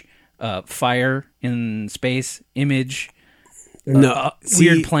image, fire in space, image,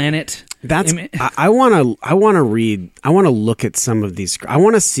 weird planet? That's I want to look at some of these. I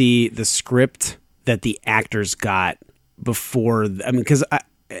want to see the script that the actors got before. Because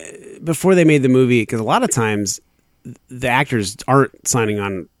before they made the movie, because a lot of times the actors aren't signing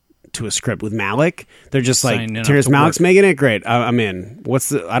on to a script with Malick. They're just like, Terrence Malick's making it. Great, I'm in.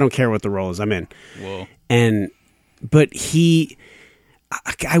 I don't care what the role is. I'm in. Whoa. But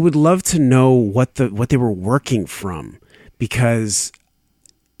I would love to know what they were working from, because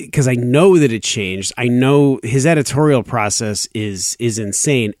I know that it changed. I know his editorial process is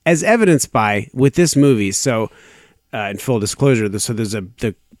insane, as evidenced by with this movie. So, in full disclosure,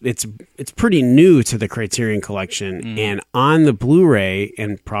 it's pretty new to the Criterion Collection, and on the Blu-ray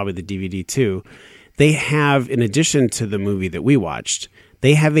and probably the DVD too, they have, in addition to the movie that we watched,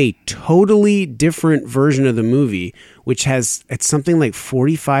 they have a totally different version of the movie, which it's something like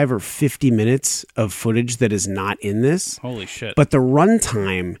 45 or 50 minutes of footage that is not in this. Holy shit. But the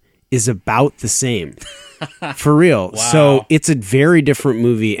runtime is about the same. For real. Wow. So it's a very different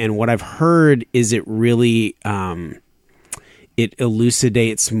movie, and what I've heard is it really it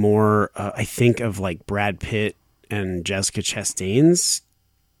elucidates more, I think, of like Brad Pitt and Jessica Chastain's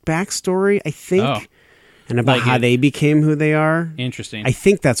backstory, I think. Oh. And about like how they became who they are. Interesting. I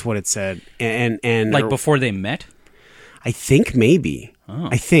think that's what it said. And like before they met? I think maybe. Oh.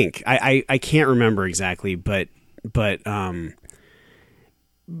 I think. I can't remember exactly, but the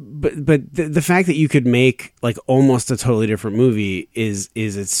fact that you could make like almost a totally different movie is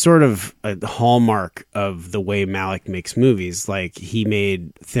it's sort of a hallmark of the way Malick makes movies. Like he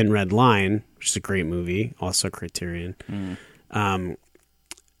made Thin Red Line, which is a great movie, also Criterion.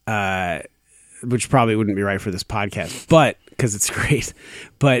 Which probably wouldn't be right for this podcast, but because it's great.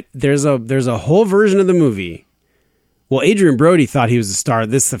 But there's a whole version of the movie. Well, Adrian Brody thought he was a star.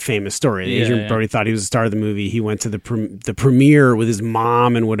 This is a famous story. Adrian Brody thought he was a star of the movie. He went to the premiere with his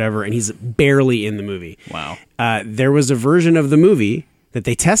mom and whatever, and he's barely in the movie. Wow. There was a version of the movie that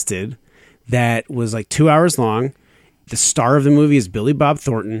they tested that was like 2 hours long. The star of the movie is Billy Bob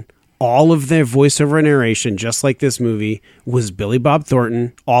Thornton. All of the voiceover narration, just like this movie, was Billy Bob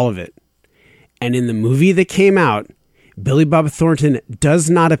Thornton, all of it. And in the movie that came out, Billy Bob Thornton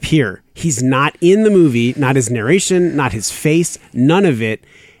does not appear. He's not in the movie, not his narration, not his face, none of it.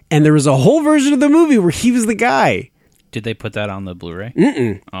 And there was a whole version of the movie where he was the guy. Did they put that on the Blu-ray?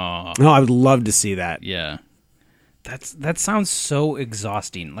 Mm-mm. Oh. No, I would love to see that. Yeah. That sounds so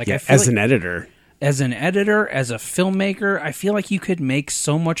exhausting. Like, yeah, as an editor. As an editor, as a filmmaker, I feel like you could make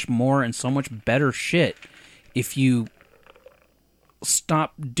so much more and so much better shit if you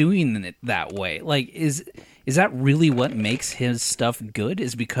stop doing it that way. Like, is that really what makes his stuff good?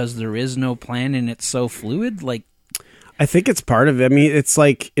 Is because there is no plan and it's so fluid? Like, I think it's part of it. I mean, it's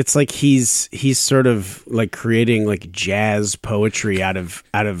like he's sort of like creating like jazz poetry out of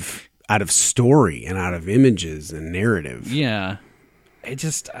story and out of images and narrative. Yeah, it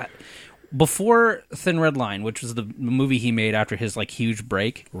just before Thin Red Line, which was the movie he made after his like huge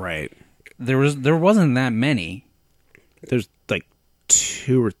break, right? There wasn't that many. There's like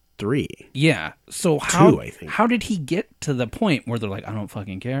 2 or 3. Yeah. So how did he get to the point where they're like, I don't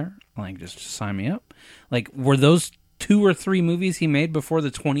fucking care, like just sign me up? Like, were those 2 or 3 movies he made before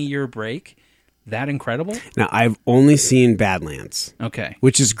the 20-year break that incredible? Now, I've only seen Badlands. Okay.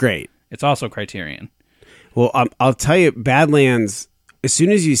 Which is great. It's also Criterion. Well, I'll tell you, Badlands, as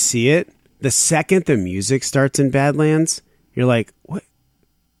soon as you see it, the second the music starts in Badlands, you're like, what?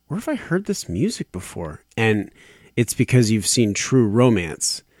 Where have I heard this music before? And it's because you've seen True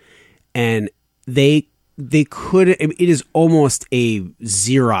Romance. And it is almost a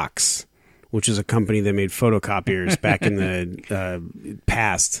Xerox, which is a company that made photocopiers back in the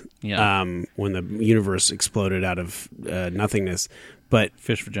past, when the universe exploded out of nothingness. But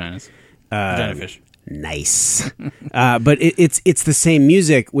fish vaginas, vagina fish. Nice. But it's the same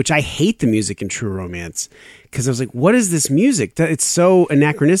music, which I hate the music in True Romance, because I was like, what is this music? It's so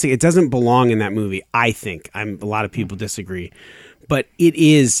anachronistic. It doesn't belong in that movie, I think. A lot of people disagree. But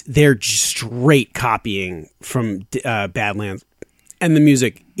they're straight copying from Badlands, and the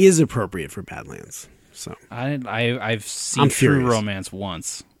music is appropriate for Badlands. So I've seen True Romance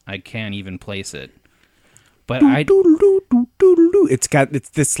once. I can't even place it. But it's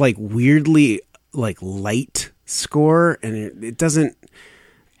this like weirdly like light score, and it doesn't.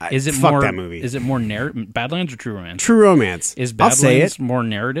 Is it fuck more that movie? Is it more Badlands or True Romance? True Romance. Is Badlands more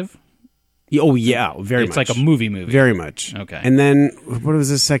narrative? Oh yeah, very much. It's like a movie. Very much. Okay. And then what was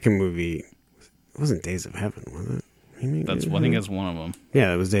the second movie? It wasn't Days of Heaven, was it? I think that's one of them.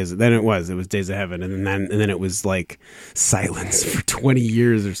 Yeah, it was Days. Then it was Days of Heaven, and then it was like Silence for 20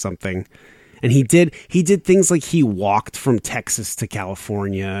 years or something. And he did things like he walked from Texas to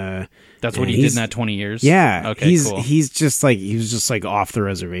California. That's what he did in that 20 years? Yeah. Okay, cool. He was just like off the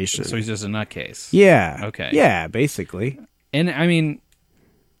reservation. So he's just a nutcase. Yeah. Okay. Yeah, basically. And I mean,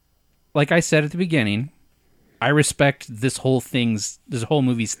 like I said at the beginning, I respect this whole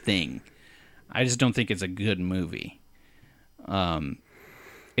movie's thing. I just don't think it's a good movie.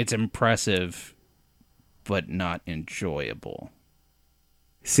 It's impressive, but not enjoyable.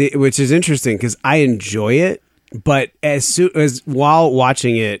 See, which is interesting because I enjoy it, but while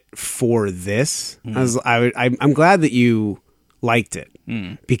watching it for this, I'm glad that you liked it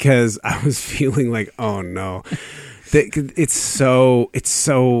because I was feeling like, oh no, it's so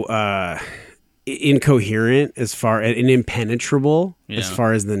incoherent and impenetrable as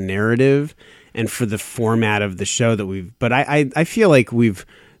far as the narrative and for the format of the show that but I feel like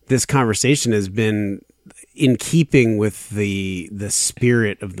this conversation has been in keeping with the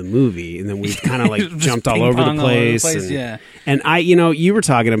spirit of the movie, and then we've kind of like jumped all over the place. And you were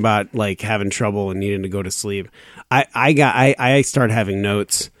talking about like having trouble and needing to go to sleep. I started having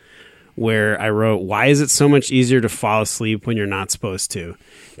notes where I wrote, why is it so much easier to fall asleep when you're not supposed to?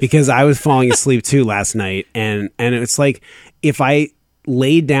 Because I was falling asleep too last night, and it's like if I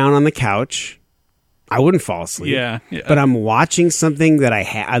laid down on the couch, I wouldn't fall asleep. Yeah. But I'm watching something that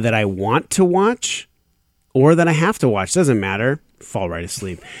I want to watch or that I have to watch. Doesn't matter. Fall right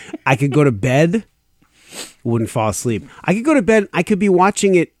asleep. I could go to bed, wouldn't fall asleep. I could go to bed. I could be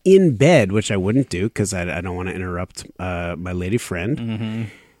watching it in bed, which I wouldn't do because I don't want to interrupt my lady friend.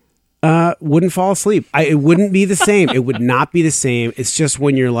 Mm-hmm. Wouldn't fall asleep. It wouldn't be the same. It would not be the same. It's just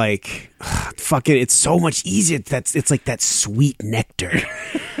when you're like, fuck it. It's so much easier. It's like that sweet nectar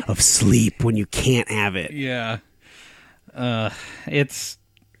of sleep when you can't have it. Yeah. I'm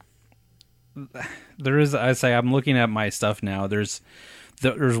looking at my stuff now. There's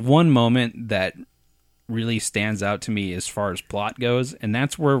one moment that really stands out to me as far as plot goes, and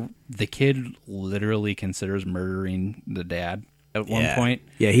that's where the kid literally considers murdering the dad at one point.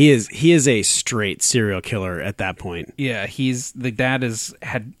 Yeah, he is a straight serial killer at that point. Yeah, the dad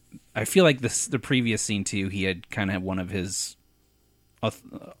had. I feel like the previous scene too. He had kind of one of his,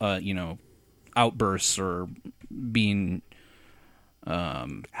 outbursts or being.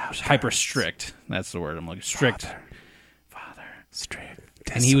 Hyper strict. That's the word I'm looking. Strict. Father.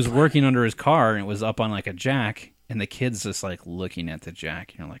 Strict. And he was working under his car, and it was up on like a jack, and the kid's just like looking at the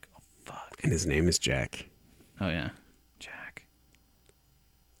jack, and you're like, oh fuck. And his name is Jack. Oh yeah, Jack.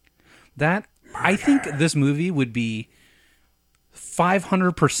 I think this movie would be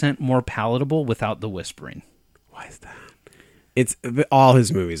 500% more palatable without the whispering. Why is that? It's all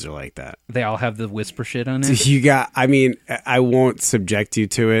his movies are like that. They all have the whisper shit on it. I won't subject you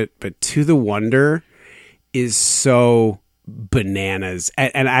to it, but To the Wonder is so bananas.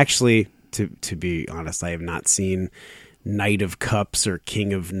 And actually, to be honest, I have not seen Knight of Cups or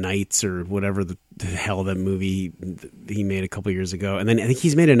King of Knights or whatever the hell that movie he made a couple years ago. And then I think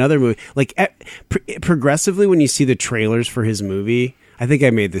he's made another movie. Like progressively, when you see the trailers for his movie. I think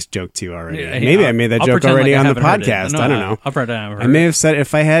I made this joke to you already. Yeah, Maybe I made that joke already on the podcast. I don't know. I may have said it.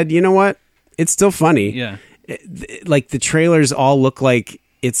 If I had, you know what? It's still funny. Yeah. Like the trailers all look like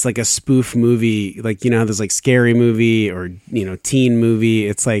it's like a spoof movie. Like, how there's like Scary Movie or, teen movie.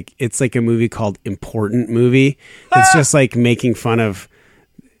 It's like a movie called Important Movie. It's just like making fun of.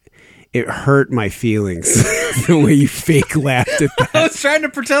 it hurt my feelings the way you fake laughed at that. I was trying to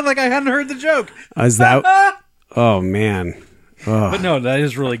pretend like I hadn't heard the joke. Was that? Oh man. Oh. But no, that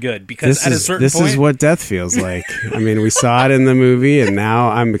is really good because at a certain point... This is what death feels like. I mean, we saw it in the movie, and now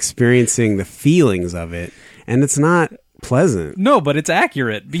I'm experiencing the feelings of it, and it's not pleasant. No, but it's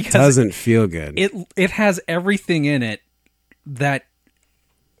accurate because... It doesn't feel good. It has everything in it that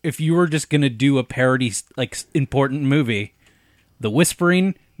if you were just going to do a parody, like, important movie, the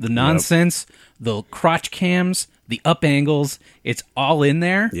whispering, the nonsense, the crotch cams, the up angles, it's all in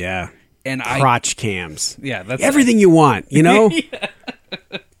there. Yeah. And crotch cams. Yeah, that's everything you want, you know?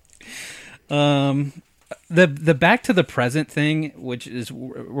 The back to the present thing, which is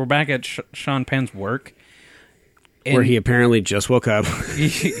we're back at Sean Penn's work. Where he apparently just woke up.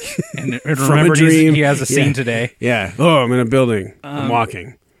 and remembered he has a scene today. Yeah. Oh, I'm in a building. I'm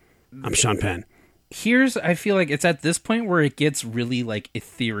walking. I'm Sean Penn. I feel like it's at this point where it gets really like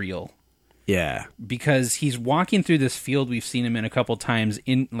ethereal. Yeah, because he's walking through this field we've seen him in a couple times,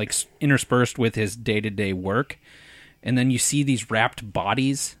 in like interspersed with his day-to-day work, and then you see these wrapped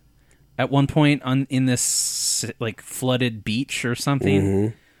bodies at one point in this like flooded beach or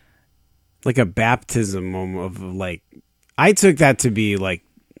something, like a baptism of like. I took that to be like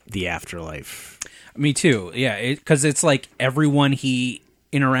the afterlife. Me too. Yeah, because it's like everyone he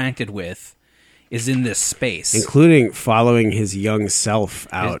interacted with is in this space, including following his young self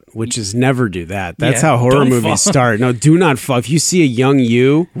out, which is never do that. That's how horror movies start. No, do not fall. If you see a young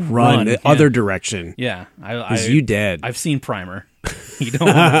you, run the other direction. Yeah, is you dead? I've seen Primer. You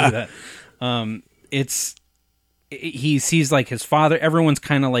don't want to do that. He sees like his father. Everyone's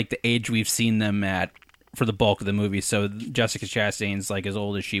kind of like the age we've seen them at for the bulk of the movie. So Jessica Chastain's like as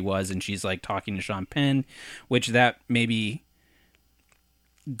old as she was, and she's like talking to Sean Penn, which that maybe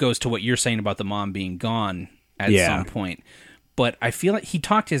goes to what you're saying about the mom being gone at some point. But I feel like he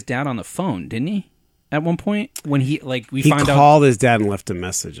talked to his dad on the phone, didn't he? At one point when he called his dad and left a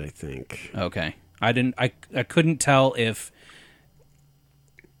message, I think. Okay. I couldn't tell if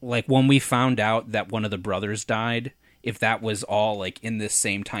like when we found out that one of the brothers died, if that was all like in this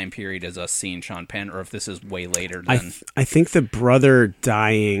same time period as us seeing Sean Penn, or if this is way later than... I think the brother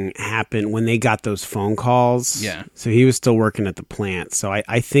dying happened when they got those phone calls. Yeah. So he was still working at the plant. So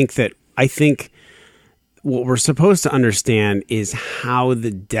I think what we're supposed to understand is how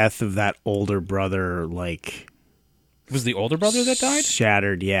the death of that older brother, like... Was the older brother that died?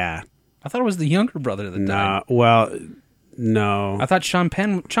 Shattered, yeah. I thought it was the younger brother that died. Well, no. I thought Sean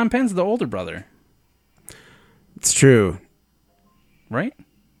Penn's the older brother. It's true. Right?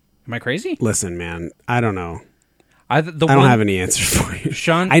 Am I crazy? Listen, man, I don't know. I don't have any answers for you.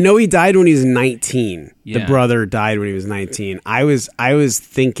 Sean, I know he died when he was 19. Yeah. The brother died when he was 19. I was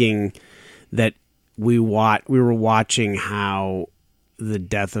thinking that we were watching how the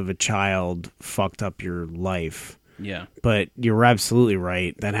death of a child fucked up your life. Yeah. But you're absolutely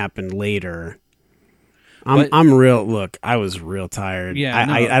right. That happened later. I'm real. Look, I was real tired. Yeah.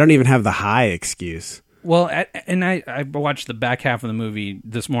 I don't even have the high excuse. Well, and I watched the back half of the movie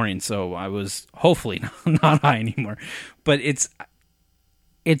this morning, so I was hopefully not high anymore. But it's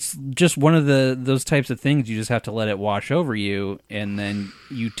just one of those types of things you just have to let it wash over you, and then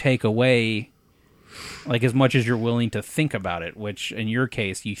you take away like as much as you're willing to think about it, which in your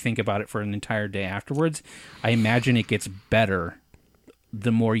case, you think about it for an entire day afterwards. I imagine it gets better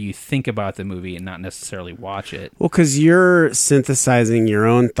the more you think about the movie and not necessarily watch it. Well, because you're synthesizing your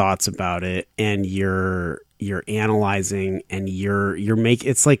own thoughts about it, and you're analyzing, and you're making.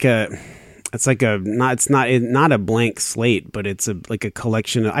 It's not a blank slate, but it's like a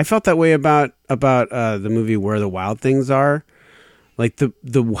collection. I felt that way about the movie Where the Wild Things Are. Like the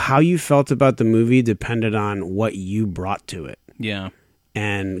how you felt about the movie depended on what you brought to it. Yeah,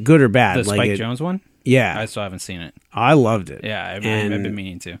 and good or bad. The Spike Jonze one. Yeah, I still haven't seen it. I loved it. Yeah, I've been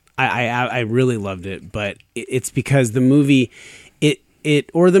meaning to. I really loved it, but it's because the movie,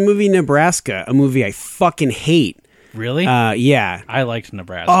 or the movie Nebraska, a movie I fucking hate. Really? Yeah. I liked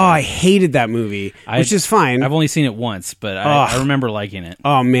Nebraska. Oh, I hated that movie, which is fine. I've only seen it once, but I remember liking it.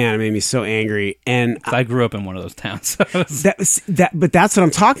 Oh man, it made me so angry. And I grew up in one of those towns. But that's what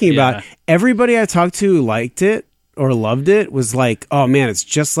I'm talking about. Everybody I talked to who liked it or loved it was like, oh man, it's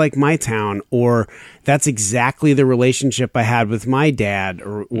just like my town, or that's exactly the relationship I had with my dad,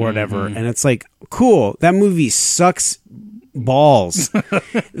 or whatever. Mm-hmm. And it's like, cool, that movie sucks balls.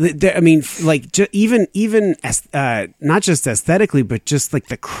 I mean, like, even not just aesthetically, but just like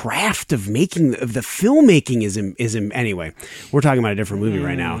the craft of making of the filmmaking is anyway. We're talking about a different movie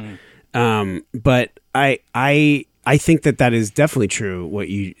right now. But I think that is definitely true. What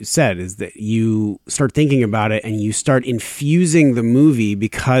you said is that you start thinking about it and you start infusing the movie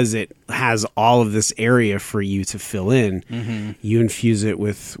because it has all of this area for you to fill in. Mm-hmm. You infuse it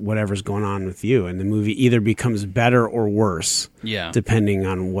with whatever's going on with you, and the movie either becomes better or worse, depending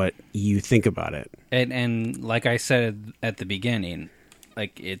on what you think about it. And like I said at the beginning,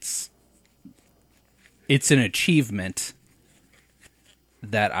 like it's an achievement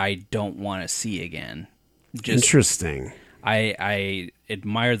that I don't want to see again. Interesting. I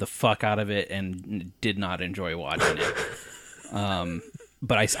admire the fuck out of it and did not enjoy watching it.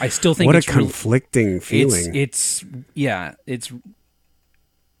 But I still think it's a conflicting feeling. It's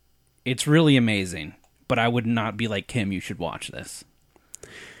really amazing. But I would not be like, Kim, you should watch this.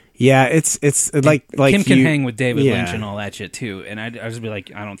 Yeah, it's like Kim can hang with David Lynch and all that shit too, and I'd just be like,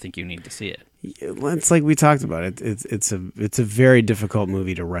 I don't think you need to see it. It's like we talked about it. It's a very difficult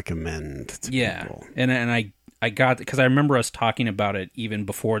movie to recommend to people. And I got, because I remember us talking about it even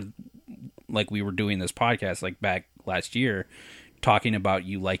before, like we were doing this podcast, like back last year, talking about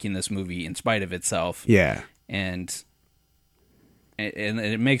you liking this movie in spite of itself. Yeah, and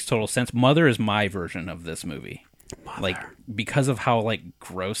it makes total sense. Mother is my version of this movie. Mother. Like, because of how like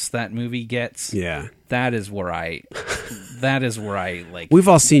gross that movie gets. Yeah, that is where I like. We've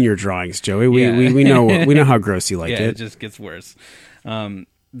all seen your drawings, Joey. We know how gross you like it. It just gets worse. The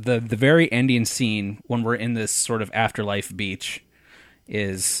very ending scene when we're in this sort of afterlife beach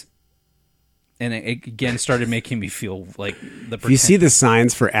is, and it again started making me feel like if you see the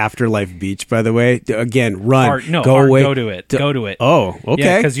signs for Afterlife Beach, by the way, again, run. Go away. Go to it. Go to it. Oh, okay.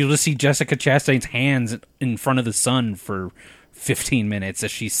 Yeah, because you'll just see Jessica Chastain's hands in front of the sun for 15 minutes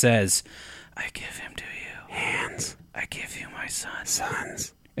as she says, "I give him to you. Hands. I give you my son."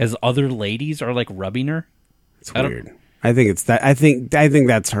 Sons. As other ladies are like rubbing her. It's weird. I think it's that. I think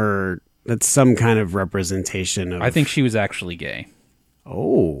that's her. That's some kind of representation of. I think she was actually gay.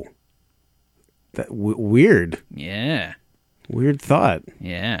 Oh. That weird. Yeah. Weird thought.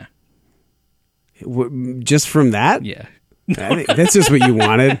 Yeah. Just from that? Yeah. I think that's just what you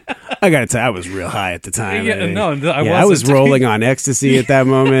wanted. I got to tell you, I was real high at the time. I was rolling on ecstasy at that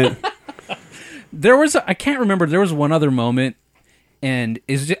moment. I can't remember. There was one other moment, and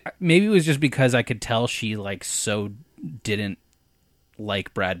maybe it was just because I could tell she like so didn't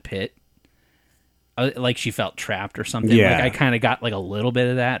like Brad Pitt. Like she felt trapped or something. Yeah. Like I kind of got like a little bit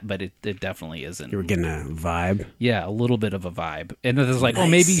of that, but it definitely isn't. You were getting a vibe? Yeah, a little bit of a vibe. And it was like, nice. Oh,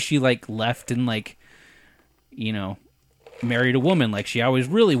 maybe she like left and like, married a woman like she always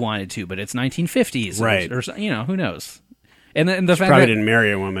really wanted to, but it's 1950s. Right. Or who knows? And the fact probably that, didn't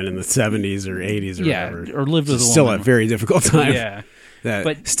marry a woman in the 70s or 80s or whatever. Or lived with a woman. Still a very difficult time. Yeah.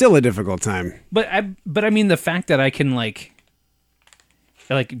 But still a difficult time. But I mean, the fact that I can like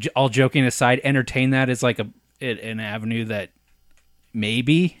all joking aside, entertain that is like an avenue that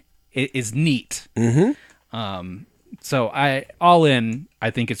maybe is neat. Mm-hmm. So I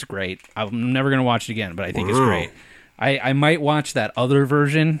think it's great. I'm never going to watch it again, but I think it's great. I might watch that other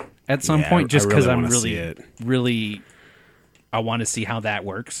version at some point just because I'm really I want to see how that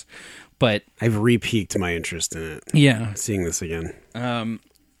works. But I've re-piqued my interest in it. Yeah. Seeing this again.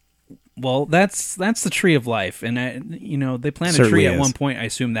 Well, that's the Tree of Life, and they planted a tree at one point. I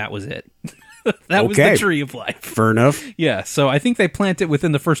assume that was it. That was the Tree of Life. Fair enough. Yeah, so I think they plant it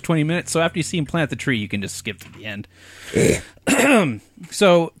within the first 20 minutes. So after you see them plant the tree, you can just skip to the end.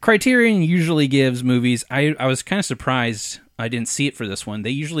 So Criterion usually gives movies. I was kind of surprised I didn't see it for this one. They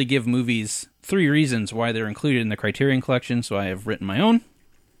usually give movies 3 reasons why they're included in the Criterion collection. So I have written my own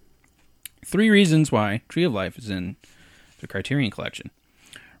 3 reasons why Tree of Life is in the Criterion collection.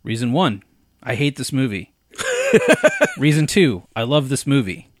 Reason 1, I hate this movie. Reason 2, I love this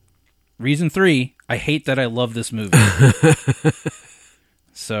movie. Reason 3, I hate that I love this movie.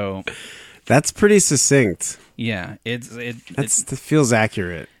 So that's pretty succinct. Yeah, it feels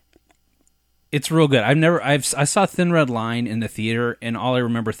accurate. It's real good. I saw Thin Red Line in the theater, and all I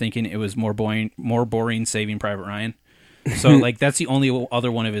remember thinking it was more boring Saving Private Ryan. So like that's the only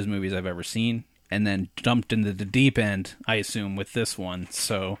other one of his movies I've ever seen. And then dumped into the deep end, I assume, with this one.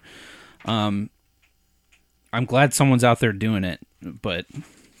 So, I'm glad someone's out there doing it, but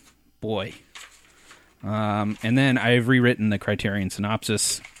boy. And then I've rewritten the Criterion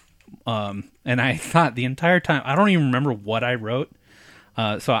synopsis, and I thought the entire time, I don't even remember what I wrote,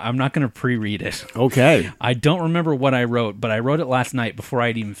 so I'm not going to pre-read it. Okay. I don't remember what I wrote, but I wrote it last night before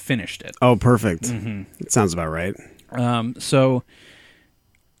I'd even finished it. Oh, perfect. Mm-hmm. It sounds about right. So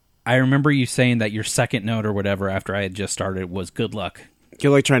I remember you saying that your second note or whatever after I had just started was good luck.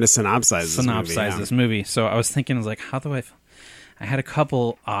 You're like trying to synopsize this movie. So I was thinking, how do I had a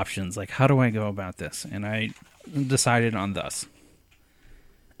couple options. Like, how do I go about this? And I decided on thus.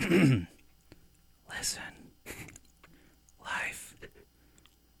 Listen. Life.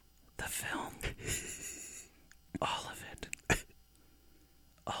 The film. All of it.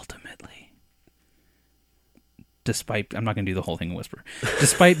 Ultimately. Despite... I'm not going to do the whole thing in whisper.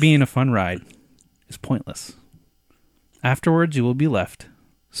 Despite being a fun ride, is pointless. Afterwards, you will be left,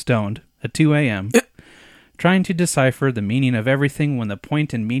 stoned, at 2 a.m., trying to decipher the meaning of everything when the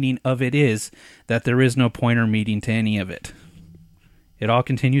point and meaning of it is that there is no point or meaning to any of it. It all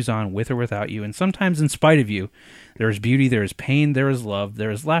continues on with or without you, and sometimes in spite of you. There is beauty, there is pain, there is love, there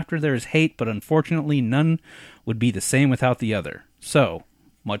is laughter, there is hate, but unfortunately none would be the same without the other. So,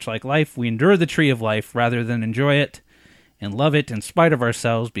 much like life, we endure the tree of life rather than enjoy it, and love it in spite of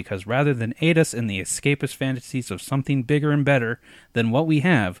ourselves, because rather than aid us in the escapist fantasies of something bigger and better than what we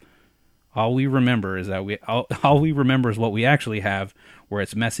have, all we remember is what we actually have, where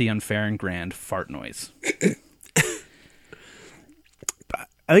it's messy, unfair, and grand fart noise.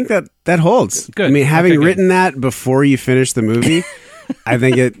 I think that holds. Good. I mean, having good. written that before you finished the movie, I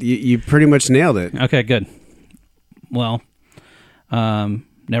think you pretty much nailed it. Okay, good. Well,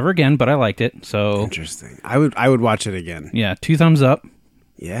 never again, but I liked it. So interesting. I would watch it again. Yeah, 2 thumbs up.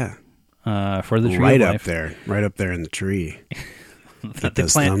 Yeah. For the tree right of up life. there, right up there in the tree.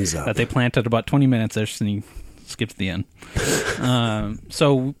 that they planted about 20 minutes there, so you skipped the end.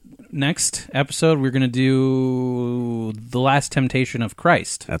 So next episode, we're going to do The Last Temptation of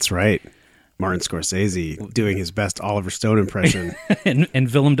Christ. That's right. Martin Scorsese doing his best Oliver Stone impression.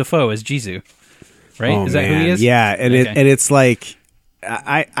 and Willem Dafoe as Jesus. Right? Oh, is that who he is? Yeah, and okay. It's like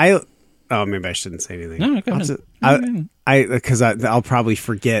oh, maybe I shouldn't say anything. No, go ahead. Because I'll probably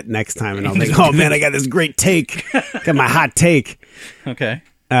forget next time, and I'll think, oh man, I got this great take, got my hot take. Okay.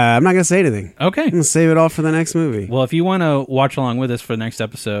 I'm not gonna say anything. Okay. I'm gonna save it all for the next movie. Well, if you want to watch along with us for the next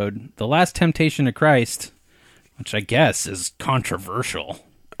episode, The Last Temptation of Christ, which I guess is controversial.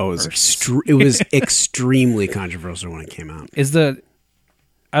 Oh, it was extremely controversial when it came out.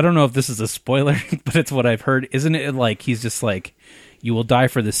 I don't know if this is a spoiler, but it's what I've heard. Isn't it like he's just like, you will die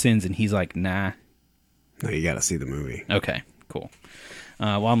for the sins, and he's like, nah. No, you got to see the movie. Okay, cool.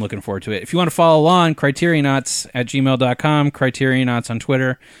 Well, I'm looking forward to it. If you want to follow along, CriterionAuts@gmail.com, CriterionAuts on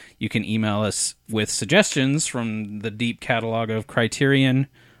Twitter. You can email us with suggestions from the deep catalog of Criterion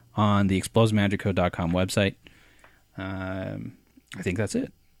on the ExploseMagicCode.com website. I think that's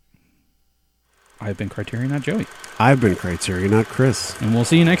it. I've been Criterion, Joey. I've been Criterion, Chris. And we'll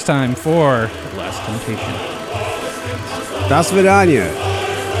see you next time for The Last Temptation. Das Vidania.